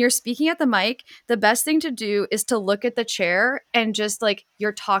 when you're speaking at the mic, the best thing to do is to look at the chair and just like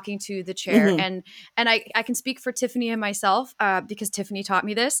you're talking to the chair. And I can speak for Tiffany and myself because Tiffany taught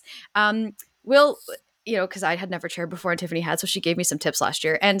me this. Will, you know, because I had never chaired before and Tiffany had, so she gave me some tips last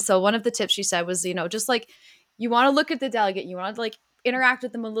year. And so one of the tips she said was, you know, just like you want to look at the delegate, you want to like interact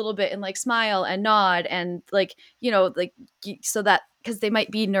with them a little bit and like smile and nod and like, you know, like so that because they might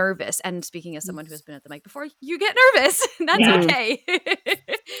be nervous. And speaking as someone who has been at the mic before, you get nervous. That's okay.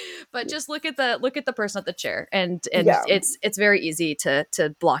 But just look at the person at the chair, and it's very easy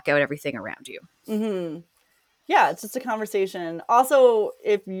to block out everything around you. Yeah, it's just a conversation. Also,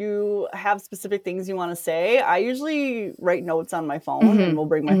 if you have specific things you want to say, I usually write notes on my phone and will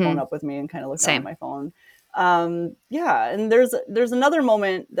bring my phone up with me and kind of look down at my phone. Yeah, and there's another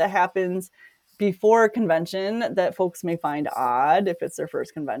moment that happens before a convention that folks may find odd if it's their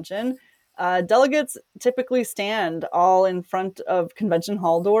first convention. Delegates typically stand all in front of convention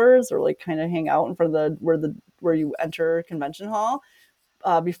hall doors or like kind of hang out in front of where you enter convention hall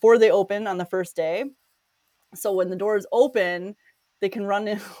before they open on the first day. So when the doors open, they can run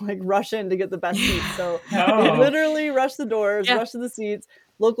in, like rush in to get the best seats. So they literally rush the doors, rush to the seats.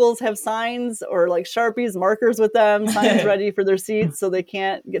 Locals have signs or like Sharpies, markers with them, signs ready for their seats so they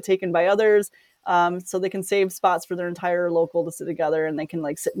can't get taken by others. So they can save spots for their entire local to sit together, and they can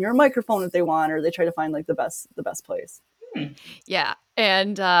like sit near a microphone if they want, or they try to find like the best place. Yeah.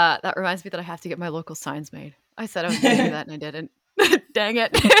 And that reminds me that I have to get my local signs made. I said I was going to do that and I didn't. Dang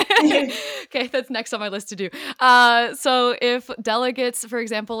it. Okay, that's next on my list to do. So if delegates, for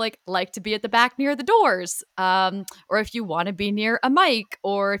example, like to be at the back near the doors, or if you want to be near a mic,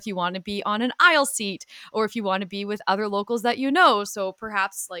 or if you want to be on an aisle seat, or if you want to be with other locals that you know. So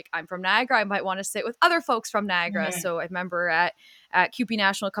perhaps like I'm from Niagara, I might want to sit with other folks from Niagara. So I remember at QP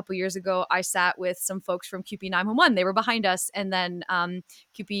National a couple years ago, I sat with some folks from QP 911. They were behind us. And then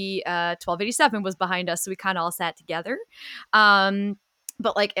QP 1287 was behind us. So we kind of all sat together.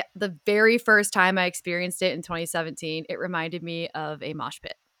 But like the very first time I experienced it in 2017, it reminded me of a mosh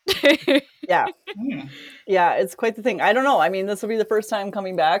pit. Yeah, it's quite the thing. I don't know. I mean, this will be the first time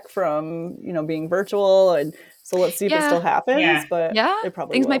coming back from, you know, being virtual. And so let's see if it still happens. But it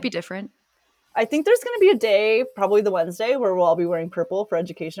probably things will. might be different. I think there's going to be a day, probably the Wednesday, where we'll all be wearing purple for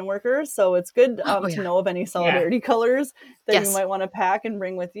education workers. So it's good to know of any solidarity colors that you might want to pack and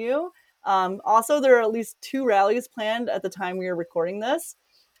bring with you. Also, there are at least 2 rallies planned at the time we are recording this.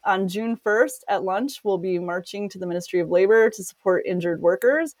 On June 1st at lunch, we'll be marching to the Ministry of Labor to support injured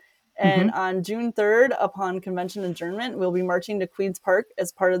workers. And on June 3rd, upon convention adjournment, we'll be marching to Queen's Park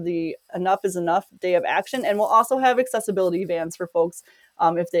as part of the Enough is Enough Day of Action. And we'll also have accessibility vans for folks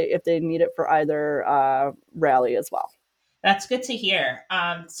if they need it for either rally as well. That's good to hear.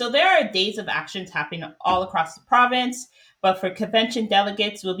 So there are days of actions happening all across the province, but for convention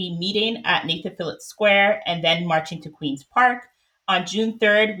delegates, we'll be meeting at Nathan Phillips Square and then marching to Queen's Park. On June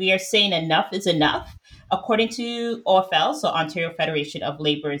 3rd, we are saying enough is enough. According to OFL, so Ontario Federation of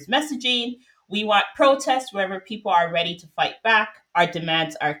Labor's messaging, we want protests wherever people are ready to fight back. Our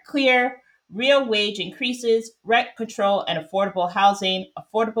demands are clear. real wage increases, rent control and affordable housing,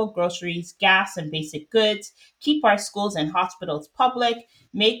 affordable groceries, gas, and basic goods, keep our schools and hospitals public,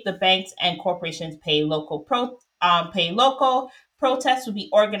 make the banks and corporations pay local. Protests will be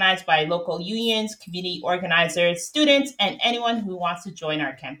organized by local unions, community organizers, students, and anyone who wants to join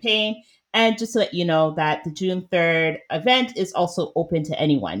our campaign. And just to let you know that the June 3rd event is also open to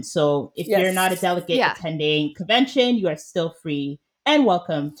anyone. So if you're not a delegate attending convention, you are still free and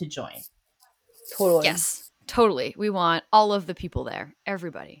welcome to join. Totally. Yes, totally. We want all of the people there,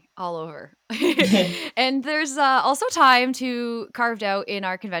 everybody, all over. And there's also time carved out in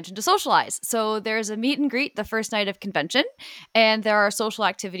our convention to socialize. So there's a meet and greet the first night of convention, and there are social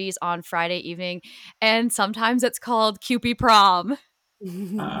activities on Friday evening, and sometimes it's called CUPE prom.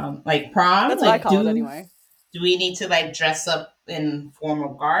 Like prom? That's like, what I call it anyway. Do we need to like dress up in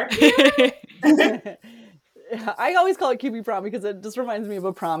formal garb? I always call it CUPE prom because it just reminds me of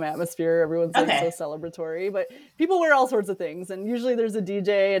a prom atmosphere. Everyone's like so celebratory, but people wear all sorts of things, and usually there's a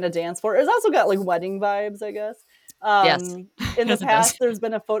DJ and a dance floor. It's also got like wedding vibes, I guess. Yes. In the past, there's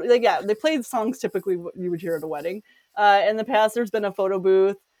been a photo. Like, they played songs typically you would hear at a wedding. In the past, there's been a photo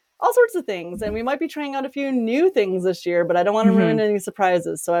booth, all sorts of things, and we might be trying out a few new things this year. But I don't want to ruin any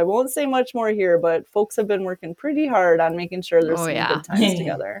surprises, so I won't say much more here. But folks have been working pretty hard on making sure there's some good times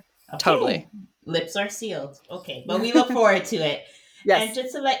together. Okay. Totally. Lips are sealed. Okay, but we look forward to it. Yes. And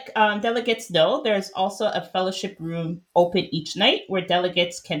just to let delegates know, there's also a fellowship room open each night where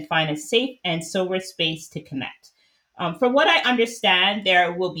delegates can find a safe and sober space to connect. From what I understand,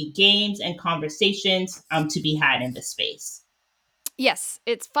 there will be games and conversations to be had in the space. Yes,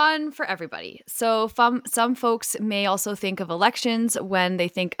 it's fun for everybody. So some folks may also think of elections when they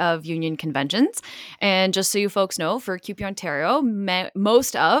think of union conventions. And just so you folks know, for CUPE Ontario,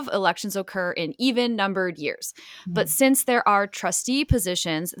 most of elections occur in even-numbered years. But since there are trustee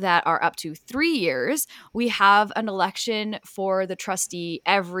positions that are up to 3 years, we have an election for the trustee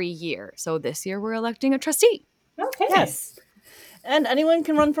every year. So this year we're electing a trustee. Okay. Yes. And anyone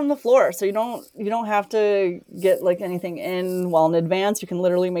can run from the floor, so you don't have to get like anything in well in advance. You can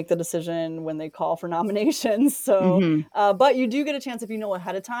literally make the decision when they call for nominations. So, but you do get a chance if you know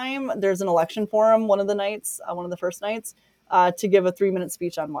ahead of time. There's an election forum one of the first nights, to give a 3-minute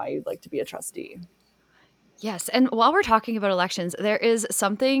speech on why you'd like to be a trustee. Yes, and while we're talking about elections, there is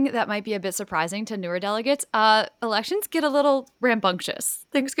something that might be a bit surprising to newer delegates. Elections get a little rambunctious.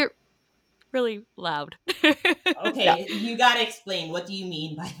 Things get really loud. Okay, you gotta explain. What do you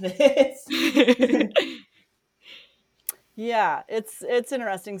mean by this? Yeah, it's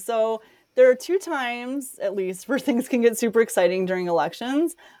interesting. So there are 2 times, at least, where things can get super exciting during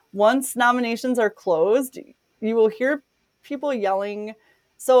elections. Once nominations are closed, you will hear people yelling.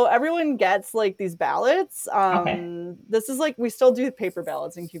 So everyone gets like these ballots. This is like, we still do paper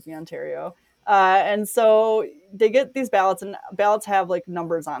ballots in CUPE Ontario. And so they get these ballots, and ballots have like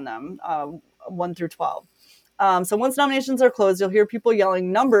numbers on them, 1 through 12. So once nominations are closed, you'll hear people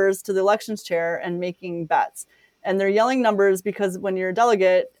yelling numbers to the elections chair and making bets. And they're yelling numbers because when you're a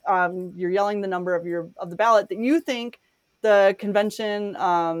delegate, you're yelling the number of the ballot that you think the convention,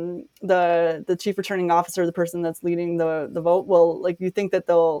 the chief returning officer, the person that's leading the vote, will, like, you think that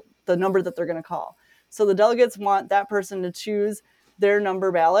the number that they're going to call. So the delegates want that person to choose their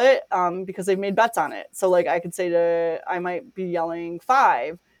number ballot because they've made bets on it. So like I could say I might be yelling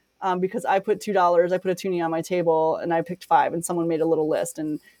 5 because I put $2, I put a toonie on my table and I picked 5, and someone made a little list,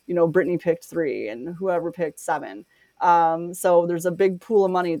 and Brittany picked 3 and whoever picked 7. So there's a big pool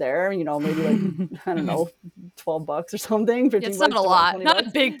of money there, maybe like, I don't know, $12 or something. 15 it's not a lot, not bucks.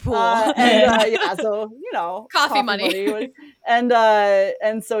 A big pool. So, coffee money.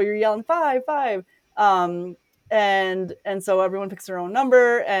 And so you're yelling 5, 5. And so everyone picks their own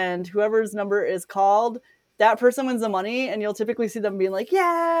number, and whoever's number is called, that person wins the money, and you'll typically see them being like,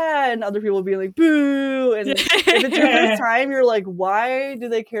 yeah, and other people being like, boo. And if it's your first time, you're like, why do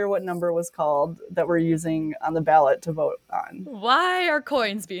they care what number was called that we're using on the ballot to vote on? Why are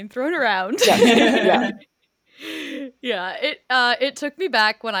coins being thrown around? Yeah. Yeah, it took me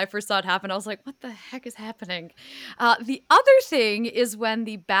back when I first saw it happen. I was like, what the heck is happening? The other thing is when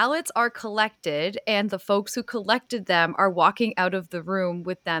the ballots are collected and the folks who collected them are walking out of the room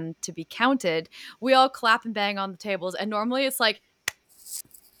with them to be counted, we all clap and bang on the tables. And normally it's like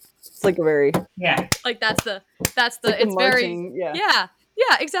a very... Yeah. Like that's the like it's marching, very...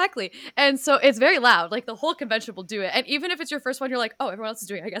 Yeah, exactly. And so it's very loud. Like the whole convention will do it. And even if it's your first one, you're like, oh, everyone else is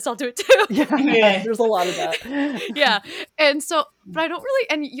doing it, I guess I'll do it too. Yeah, there's a lot of that. Yeah. And so, but I don't really,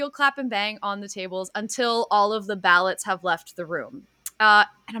 and you'll clap and bang on the tables until all of the ballots have left the room. And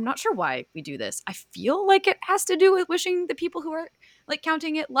I'm not sure why we do this. I feel like it has to do with wishing the people who are like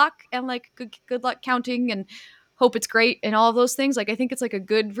counting it luck and like good luck counting and hope it's great and all of those things. Like I think it's like a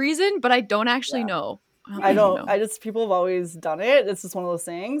good reason, but I don't actually Yeah. know. I Actually don't. know. I just people have always done it. It's just one of those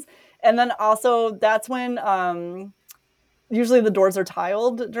things. And then also that's when usually the doors are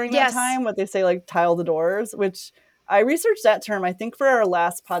tiled during that Yes. time. What they say, like tile the doors, which I researched that term. I think for our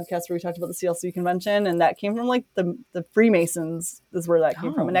last podcast where we talked about the CLC convention, and that came from like the Freemasons is where that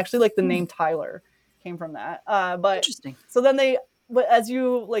came from, and actually like the name Tyler came from that. But Interesting. so then but as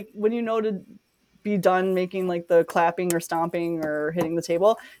you like when you know to be done making like the clapping or stomping or hitting the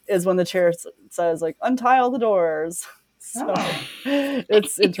table is when the chair says like untile the doors. So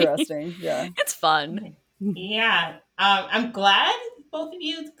it's interesting. Yeah. It's fun. Yeah. I'm glad both of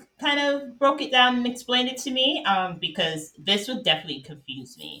you kind of broke it down and explained it to me because this would definitely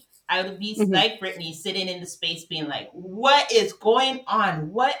confuse me. I would be like Brittany sitting in the space being like, what is going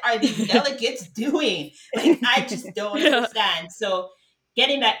on? What are these delegates doing? Like, I just don't understand. So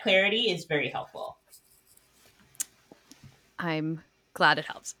getting that clarity is very helpful. I'm glad it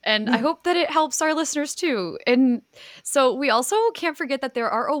helps. And I hope that it helps our listeners too. And so we also can't forget that there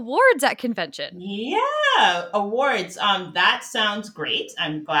are awards at convention. Yeah, awards. That sounds great.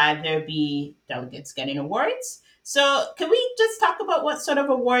 I'm glad there'll be delegates getting awards. So can we just talk about what sort of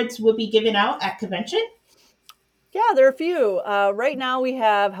awards will be given out at convention? Yeah, there are a few. Right now we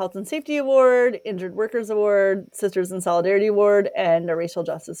have Health and Safety Award, Injured Workers Award, Sisters in Solidarity Award, and a Racial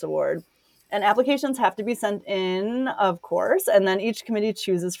Justice Award. And applications have to be sent in, of course, and then each committee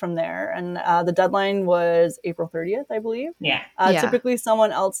chooses from there. And the deadline was April 30th, I believe. Yeah. Typically,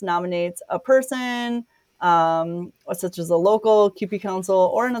 someone else nominates a person, such as a local QP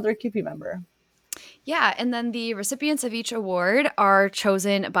council or another QP member. Yeah, and then the recipients of each award are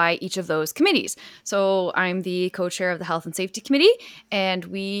chosen by each of those committees. So I'm the co-chair of the Health and Safety Committee, and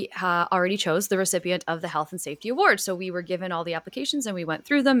we already chose the recipient of the Health and Safety Award. So we were given all the applications, and we went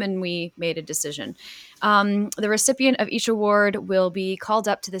through them, and we made a decision. The recipient of each award will be called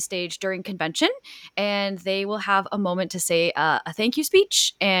up to the stage during convention, and they will have a moment to say a thank you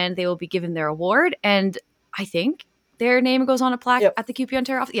speech, and they will be given their award. And I think their name goes on a plaque at the QP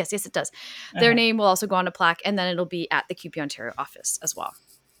Ontario office. Yes, it does. Their name will also go on a plaque, and then it'll be at the QP Ontario office as well.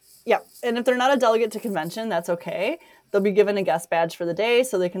 Yeah, and if they're not a delegate to convention, that's okay. They'll be given a guest badge for the day,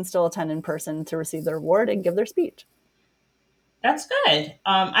 so they can still attend in person to receive their award and give their speech. That's good.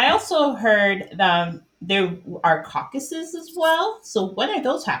 I also heard there are caucuses as well. So when are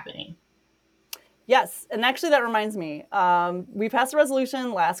those happening? Yes, and actually that reminds me. We passed a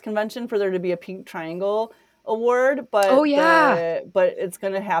resolution last convention for there to be a Pink Triangle Award, but but it's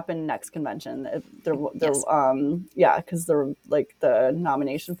going to happen next convention. Because they're like the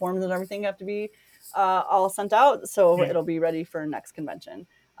nomination forms and everything have to be all sent out, so it'll be ready for next convention.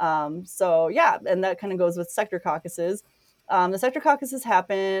 And that kind of goes with sector caucuses. The sector caucuses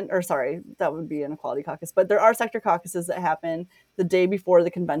happen, that would be an equality caucus, but there are sector caucuses that happen the day before the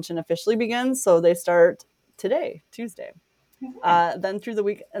convention officially begins. So they start today, Tuesday. Then through the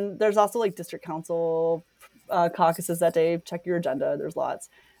week, and there's also like district council caucuses that day. Check your agenda. There's lots.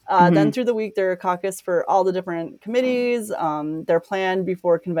 Then through the week, there are caucus for all the different committees. They're planned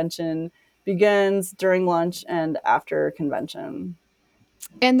before convention begins, during lunch, and after convention.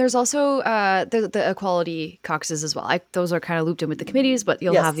 And there's also the equality caucuses as well. Those are kind of looped in with the committees, but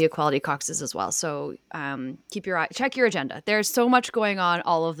you'll have the equality caucuses as well. So check your agenda. There's so much going on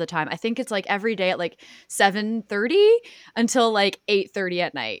all of the time. I think it's like every day at like 7:30 until like 8:30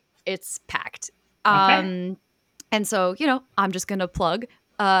 at night. It's packed. And so, I'm just going to plug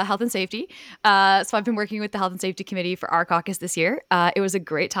health and safety. So I've been working with the Health and Safety Committee for our caucus this year. It was a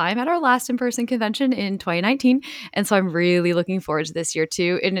great time at our last in-person convention in 2019. And so I'm really looking forward to this year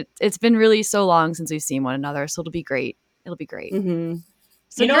too. And it's been really so long since we've seen one another. So it'll be great. It'll be great. Mm-hmm.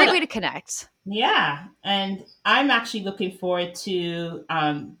 So a great way to connect. Yeah. And I'm actually looking forward to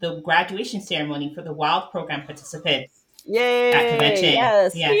the graduation ceremony for the WILD program participants. Yay! At convention.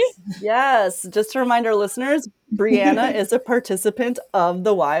 Yes. Just to remind our listeners, Brianna is a participant of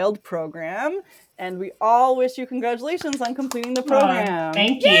the WILD program, and we all wish you congratulations on completing the program.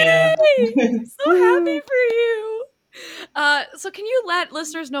 Thank you. Yay! So happy for you. So can you let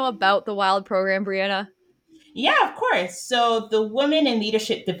listeners know about the WILD program, Brianna? Yeah, of course. So the Women in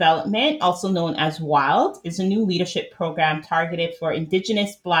Leadership Development, also known as WILD, is a new leadership program targeted for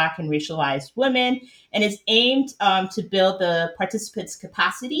Indigenous, Black, and racialized women, and is aimed to build the participants'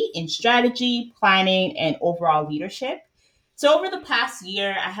 capacity in strategy, planning, and overall leadership. So over the past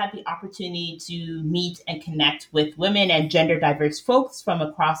year, I had the opportunity to meet and connect with women and gender diverse folks from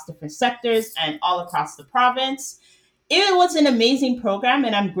across different sectors and all across the province. It was an amazing program,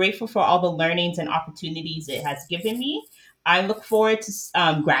 and I'm grateful for all the learnings and opportunities it has given me. I look forward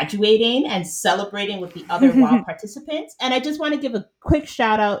to graduating and celebrating with the other WILD participants. And I just want to give a quick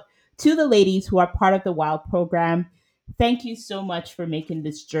shout out to the ladies who are part of the WILD program. Thank you so much for making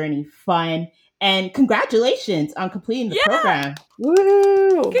this journey fun. And congratulations on completing the program.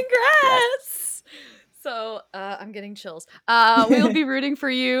 Woo! Congrats! Yes. So I'm getting chills. We'll be rooting for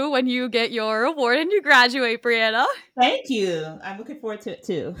you when you get your award and you graduate, Brianna. Thank you. I'm looking forward to it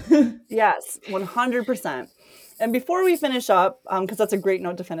too. Yes, 100%. And before we finish up, because that's a great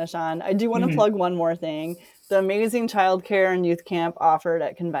note to finish on, I do want to plug one more thing. The amazing childcare and youth camp offered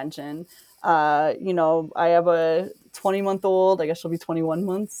at convention. I have a 20-month-old, I guess she'll be 21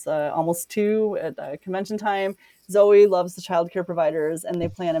 months, almost 2 at convention time. Zoe loves the childcare providers, and they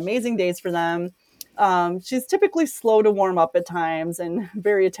plan amazing days for them. She's typically slow to warm up at times and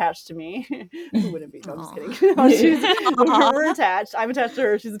very attached to me. Who wouldn't be? No, I'm just kidding. No, we're attached. I'm attached to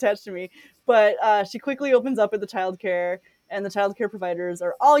her. She's attached to me. But she quickly opens up at the childcare, and the childcare providers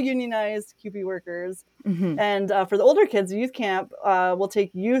are all unionized CUPE workers. And for the older kids, youth camp will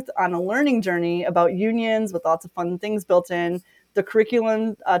take youth on a learning journey about unions with lots of fun things built in. The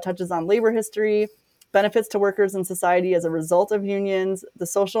curriculum touches on labor history, benefits to workers and society as a result of unions, the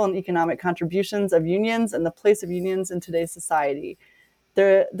social and economic contributions of unions, and the place of unions in today's society.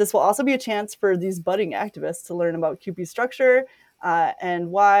 This will also be a chance for these budding activists to learn about CUPE structure and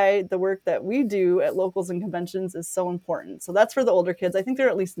why the work that we do at locals and conventions is so important. So that's for the older kids. I think they're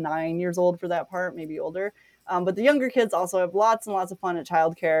at least 9 years old for that part, maybe older. But the younger kids also have lots and lots of fun at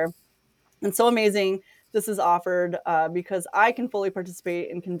childcare. And so amazing this is offered because I can fully participate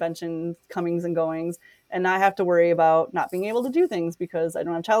in convention comings and goings and not have to worry about not being able to do things because I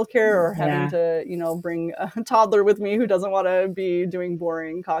don't have childcare or having to, bring a toddler with me who doesn't want to be doing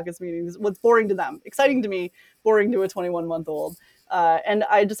boring caucus meetings. What's boring to them, exciting to me, boring to a 21-month-old. And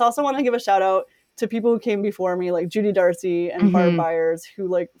I just also want to give a shout out to people who came before me, like Judy Darcy and Barb Byers,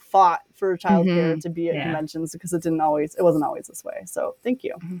 who fought for childcare to be at conventions because it wasn't always this way. So thank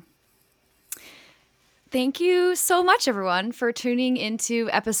you. Thank you so much, everyone, for tuning into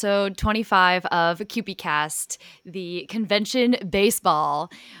episode 25 of CUPEcast, the convention baseball.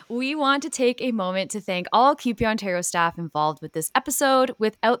 We want to take a moment to thank all CUPE Ontario staff involved with this episode.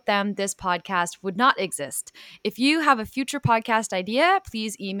 Without them, this podcast would not exist. If you have a future podcast idea,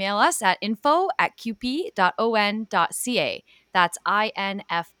 please email us at info@cupe.on.ca. That's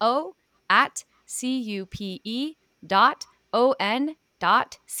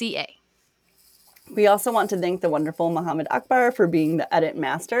info@cupe.on.ca. We also want to thank the wonderful Mohammed Akbar for being the edit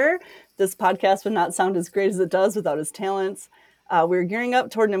master. This podcast would not sound as great as it does without his talents. We're gearing up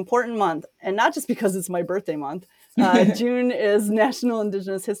toward an important month, and not just because it's my birthday month. June is National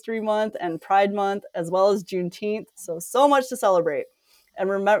Indigenous History Month and Pride Month, as well as Juneteenth. So much to celebrate.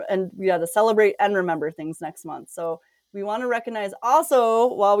 And we got to celebrate and remember things next month. So we want to recognize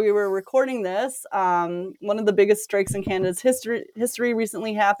also, while we were recording this, one of the biggest strikes in Canada's history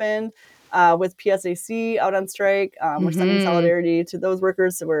recently happened. With PSAC out on strike. We're sending solidarity to those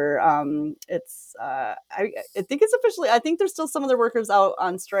workers. I think it's officially, I think there's still some of the workers out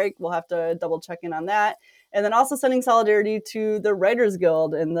on strike. We'll have to double check in on that. And then also sending solidarity to the Writers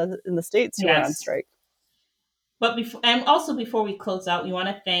Guild in the States who are on strike. But before we close out, we want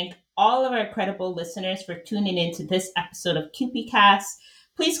to thank all of our incredible listeners for tuning into this episode of CUPEcast.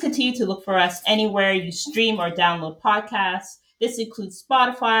 Please continue to look for us anywhere you stream or download podcasts. This includes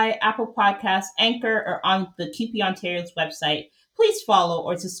Spotify, Apple Podcasts, Anchor, or on the CUPE Ontario's website. Please follow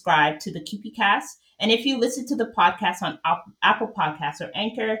or subscribe to the CUPEcast. And if you listen to the podcast on Apple Podcasts or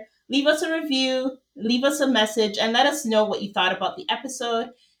Anchor, leave us a review, leave us a message, and let us know what you thought about the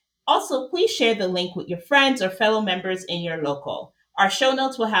episode. Also, please share the link with your friends or fellow members in your local. Our show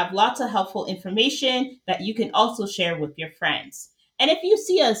notes will have lots of helpful information that you can also share with your friends. And if you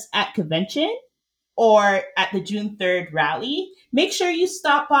see us at convention, or at the June 3rd rally, make sure you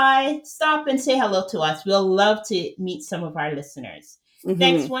stop and say hello to us. We'll love to meet some of our listeners.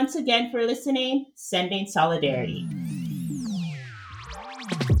 Thanks once again for listening. Sending solidarity.